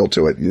veritas feel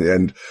to it,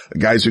 and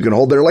guys who can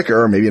hold their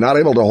liquor are maybe not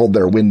able to hold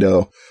their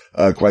window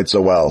quite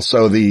so well.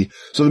 So the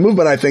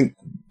movement, I think,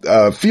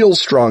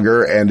 feels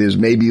stronger and is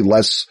maybe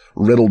less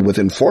riddled with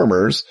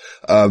informers.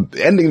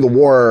 Ending the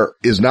war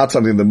is not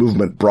something the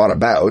movement brought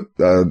about.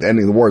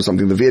 Ending the war is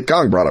something the Viet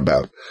Cong brought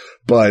about.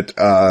 But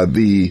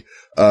the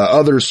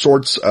other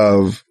sorts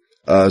of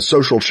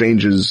social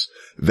changes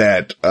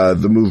that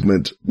the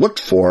movement looked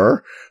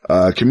for,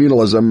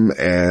 communalism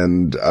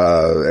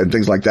and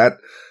things like that.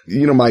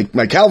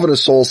 My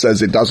Calvinist soul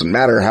says it doesn't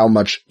matter how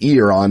much E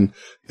you're on.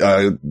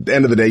 End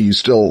of the day, you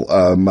still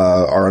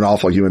are an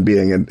awful human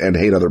being and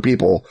hate other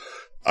people.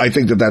 I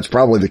think that's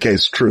probably the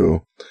case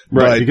true.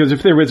 Right, because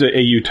if there was a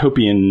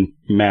utopian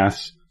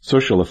mass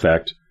social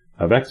effect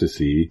of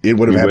ecstasy, it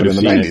would have happened in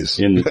the 90s.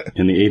 In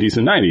the 80s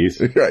and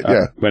 90s, right,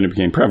 yeah. When it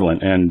became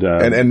prevalent.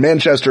 And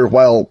Manchester,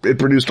 while it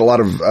produced a lot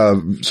of,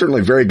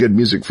 certainly very good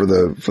music for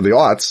the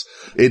aughts,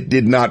 it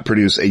did not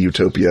produce a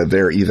utopia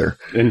there either.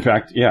 In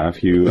fact, yeah,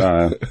 if you,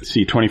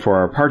 see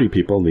 24-Hour Party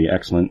People, the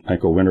excellent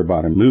Michael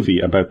Winterbottom movie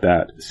about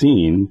that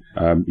scene,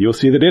 you'll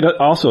see that it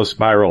also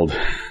spiraled.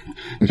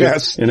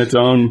 Yes. In its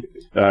own,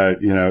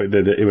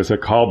 that it was a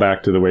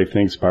callback to the way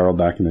things spiraled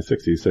back in the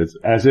 60s. So it's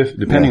as if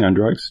depending on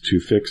drugs to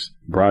fix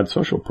broad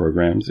social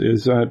programs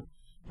is,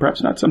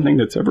 perhaps not something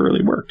that's ever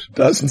really worked.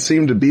 Doesn't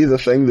seem to be the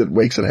thing that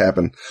makes it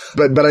happen.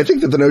 But I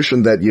think that the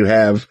notion that you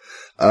have,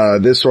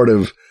 this sort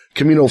of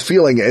communal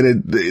feeling,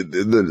 and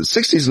the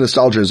 60s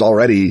nostalgia is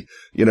already,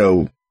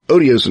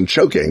 odious and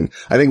choking.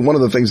 I think one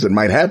of the things that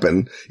might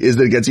happen is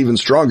that it gets even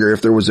stronger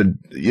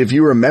if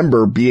you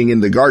remember being in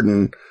the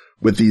garden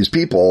with these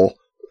people,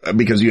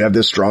 because you have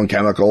this strong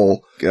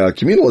chemical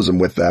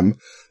communalism with them.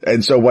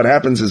 And so what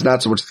happens is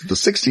not so much that the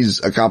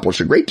 60s accomplish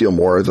a great deal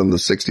more than the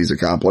 60s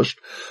accomplished,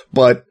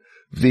 but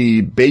the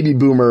baby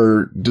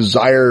boomer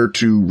desire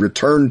to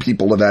return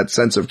people to that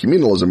sense of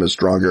communalism is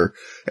stronger.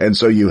 And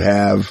so you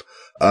have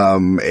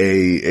a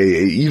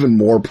even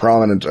more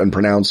prominent and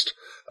pronounced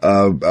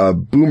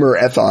boomer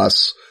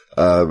ethos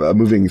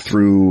moving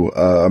through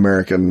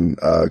American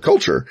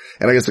culture.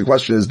 And I guess the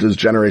question is, does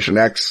Generation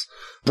X,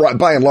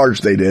 by and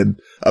large they did,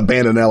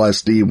 abandon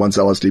LSD once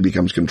LSD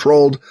becomes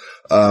controlled,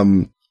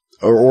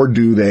 or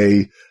do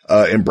they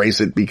embrace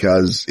it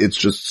because it's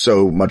just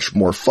so much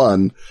more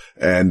fun,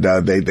 and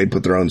they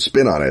put their own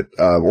spin on it,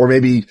 or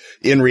maybe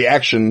in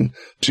reaction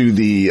to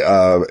the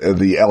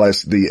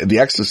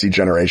ecstasy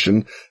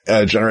generation,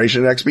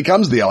 Generation X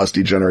becomes the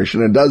LSD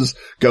generation and does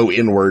go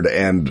inward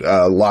and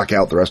lock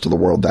out the rest of the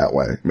world that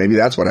way. Maybe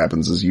that's what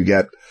happens, is you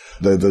get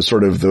the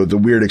sort of the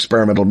weird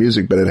experimental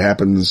music, but it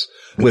happens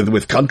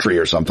with country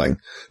or something,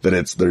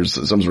 that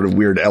there's some sort of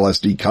weird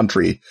LSD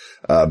country,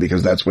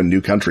 because that's when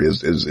new country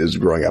is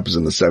growing up, is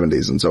in the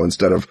 70s. And so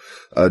instead of,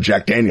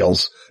 Jack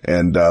Daniels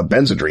and,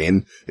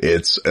 Benzedrine,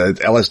 it's,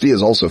 LSD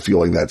is also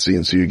fueling that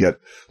scene. So you get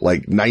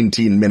like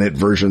 19-minute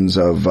versions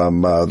of,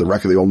 the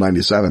Wreck of the Old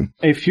 97.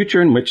 A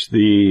future in which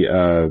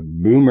the,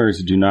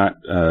 boomers do not,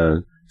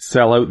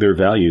 sell out their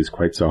values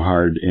quite so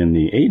hard in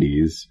the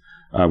 80s,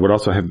 would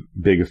also have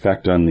big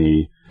effect on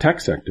the tech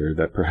sector,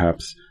 that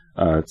perhaps,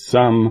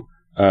 some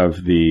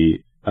of the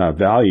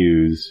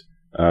values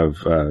of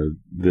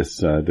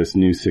this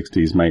new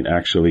 60s might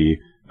actually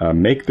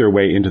make their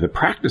way into the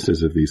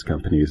practices of these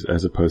companies,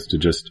 as opposed to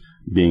just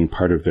being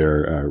part of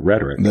their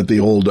rhetoric. That the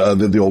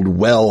old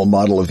well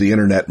model of the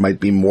internet might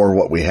be more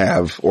what we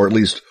have, or at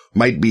least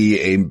might be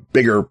a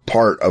bigger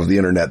part of the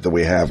internet than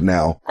we have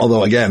now.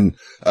 Although again,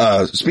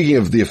 speaking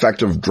of the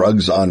effect of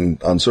drugs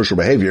on social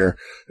behavior,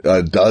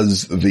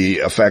 does the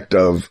effect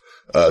of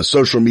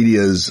social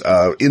media's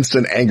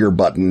instant anger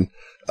button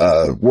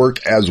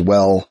work as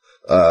well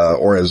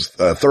or as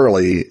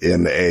thoroughly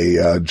in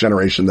a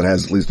generation that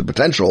has at least the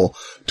potential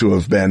to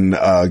have been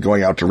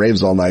going out to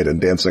raves all night and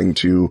dancing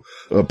to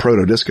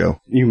proto disco?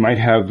 You might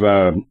have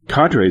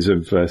cadres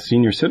of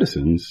senior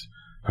citizens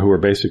who are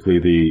basically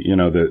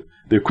the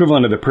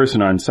equivalent of the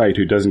person on site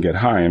who doesn't get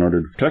high in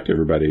order to protect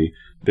everybody.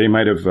 They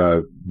might have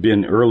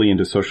been early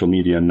into social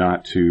media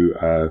not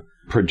to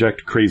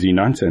project crazy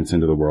nonsense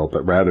into the world,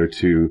 but rather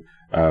to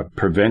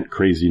prevent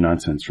crazy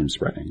nonsense from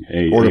spreading.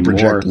 Or to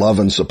project love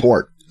and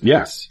support.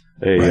 Yes.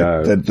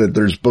 That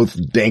there's both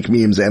dank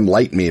memes and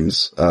light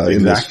memes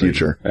in this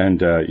future. And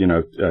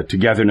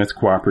togetherness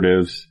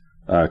cooperatives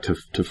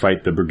to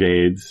fight the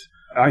brigades.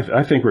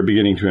 I think we're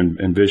beginning to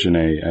envision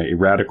a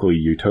radically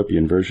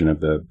utopian version of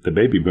the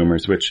baby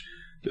boomers, which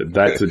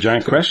that's a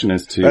giant question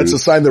as to... That's a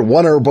sign that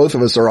one or both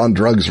of us are on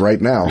drugs right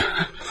now.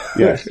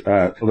 Yes,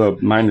 although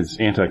mine is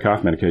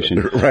anti-cough medication.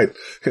 Right.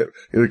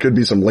 There could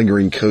be some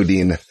lingering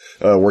codeine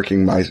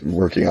working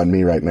on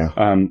me right now.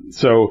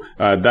 So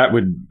that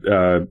would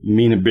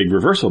mean a big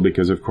reversal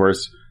because, of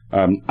course,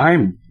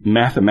 I'm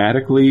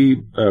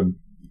mathematically a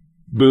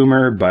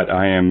boomer, but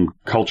I am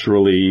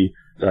culturally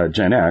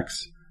Gen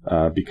X.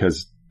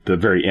 Because the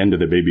very end of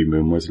the baby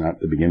boom was not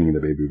the beginning of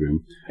the baby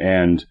boom.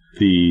 And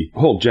the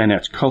whole Gen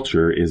X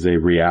culture is a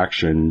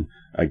reaction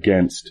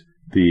against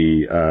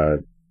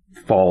the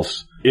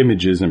false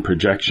images and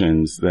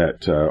projections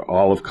that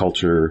all of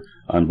culture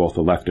on both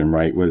the left and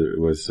right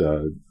was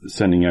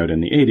sending out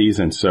in the 80s.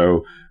 And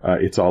so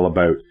it's all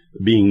about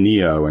being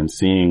Neo and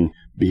seeing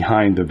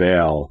behind the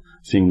veil,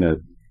 seeing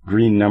the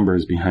green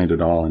numbers behind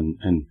it all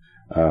and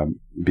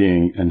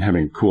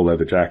having a cool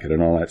leather jacket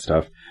and all that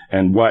stuff.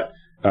 And what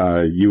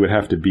you would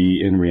have to be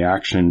in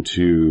reaction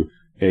to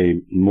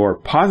a more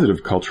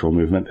positive cultural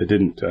movement that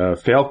didn't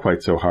fail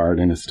quite so hard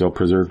and has still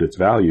preserved its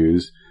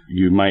values.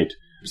 You might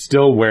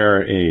still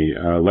wear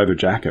a leather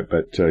jacket,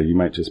 but you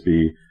might just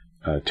be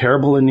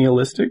terrible and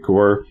nihilistic,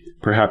 or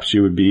perhaps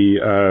you would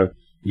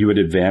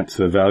advance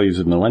the values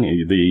of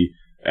millennial. The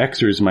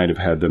Xers might have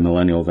had the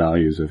millennial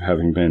values of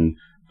having been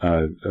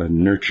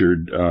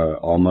nurtured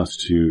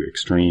almost to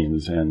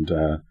extremes and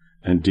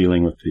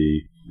dealing with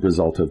the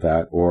result of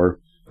that,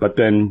 but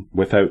then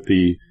without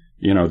the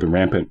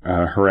rampant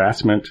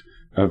harassment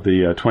of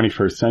the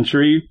 21st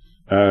century,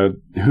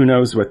 who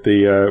knows what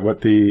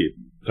the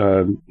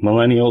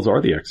millennials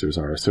or the Xers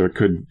are. So it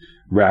could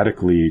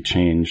radically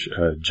change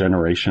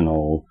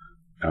generational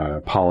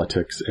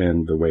politics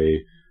and the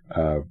way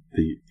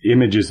the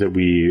images that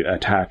we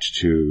attach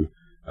to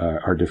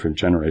our different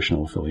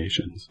generational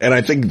affiliations. And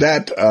I think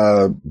that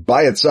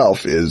by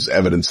itself is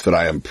evidence that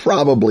I am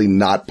probably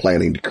not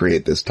planning to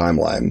create this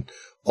timeline.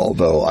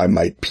 Although I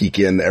might peek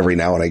in every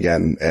now and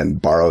again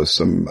and borrow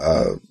some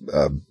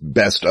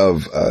best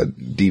of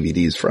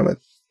DVDs from it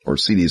or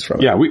CDs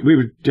from it. Yeah, we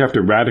would have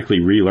to radically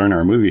relearn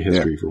our movie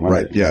history for one.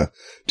 Right, yeah.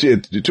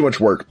 Too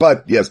much work.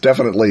 But yes,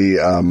 definitely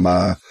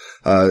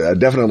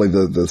definitely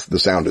the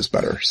sound is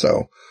better.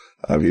 So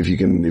if you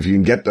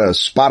can get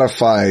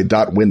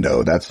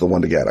Spotify.window, that's the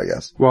one to get, I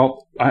guess.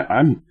 Well,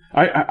 I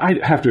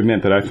have to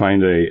admit that I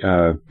find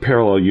a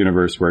parallel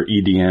universe where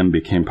EDM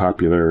became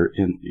popular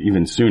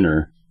even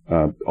sooner.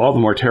 All the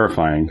more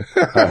terrifying.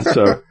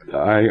 So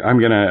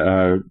I'm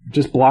gonna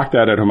just block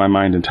that out of my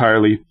mind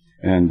entirely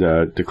and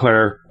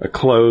declare a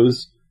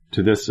close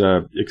to this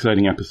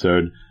exciting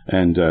episode.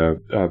 And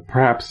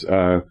perhaps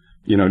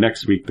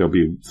next week there'll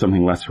be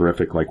something less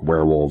horrific like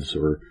werewolves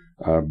or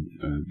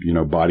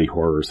body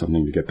horror or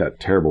something to get that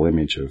terrible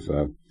image of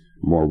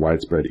more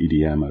widespread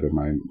EDM out of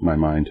my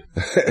mind.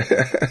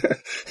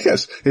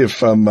 Yes,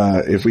 if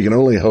we can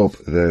only hope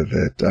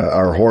that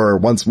our horror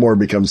once more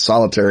becomes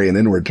solitary and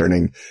inward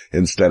turning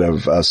instead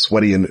of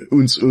sweaty and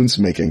oons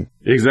making.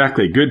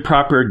 Exactly. Good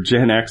proper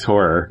Gen X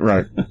horror.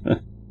 Right.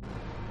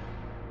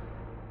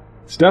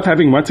 Stuff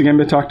having once again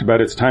been talked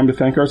about, it's time to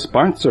thank our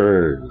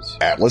sponsors.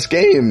 Atlas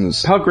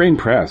Games, Pelgrane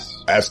Press,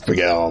 Ask the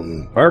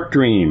Geln, Arc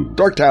Dream,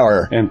 Dark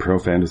Tower, and Pro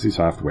Fantasy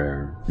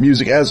Software.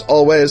 Music, as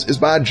always, is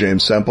by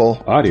James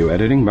Semple. Audio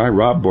editing by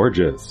Rob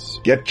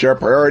Borges. Get your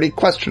priority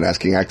question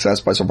asking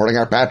access by supporting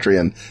our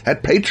Patreon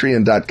at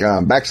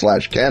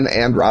patreon.com/Ken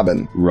and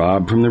Robin.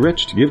 Rob from the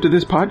Rich to give to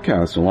this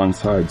podcast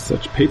alongside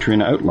such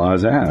Patreon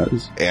outlaws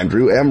as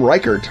Andrew M.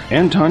 Reichert,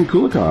 Anton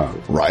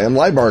Kulikov, Ryan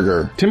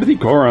Leibarger, Timothy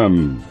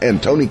Coram,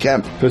 and Tony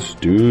Kemp.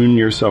 Festoon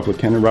yourself with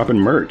Ken and Robin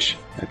merch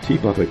at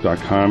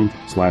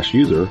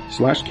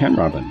tpublic.com/user/Ken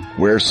Robin.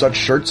 Wear such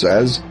shirts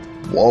as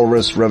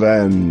Walrus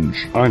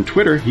Revenge. On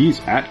Twitter,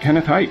 he's at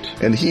Kenneth Height.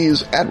 And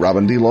he's at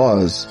Robin D.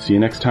 Laws. See you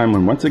next time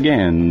when once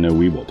again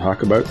we will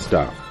talk about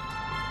stuff.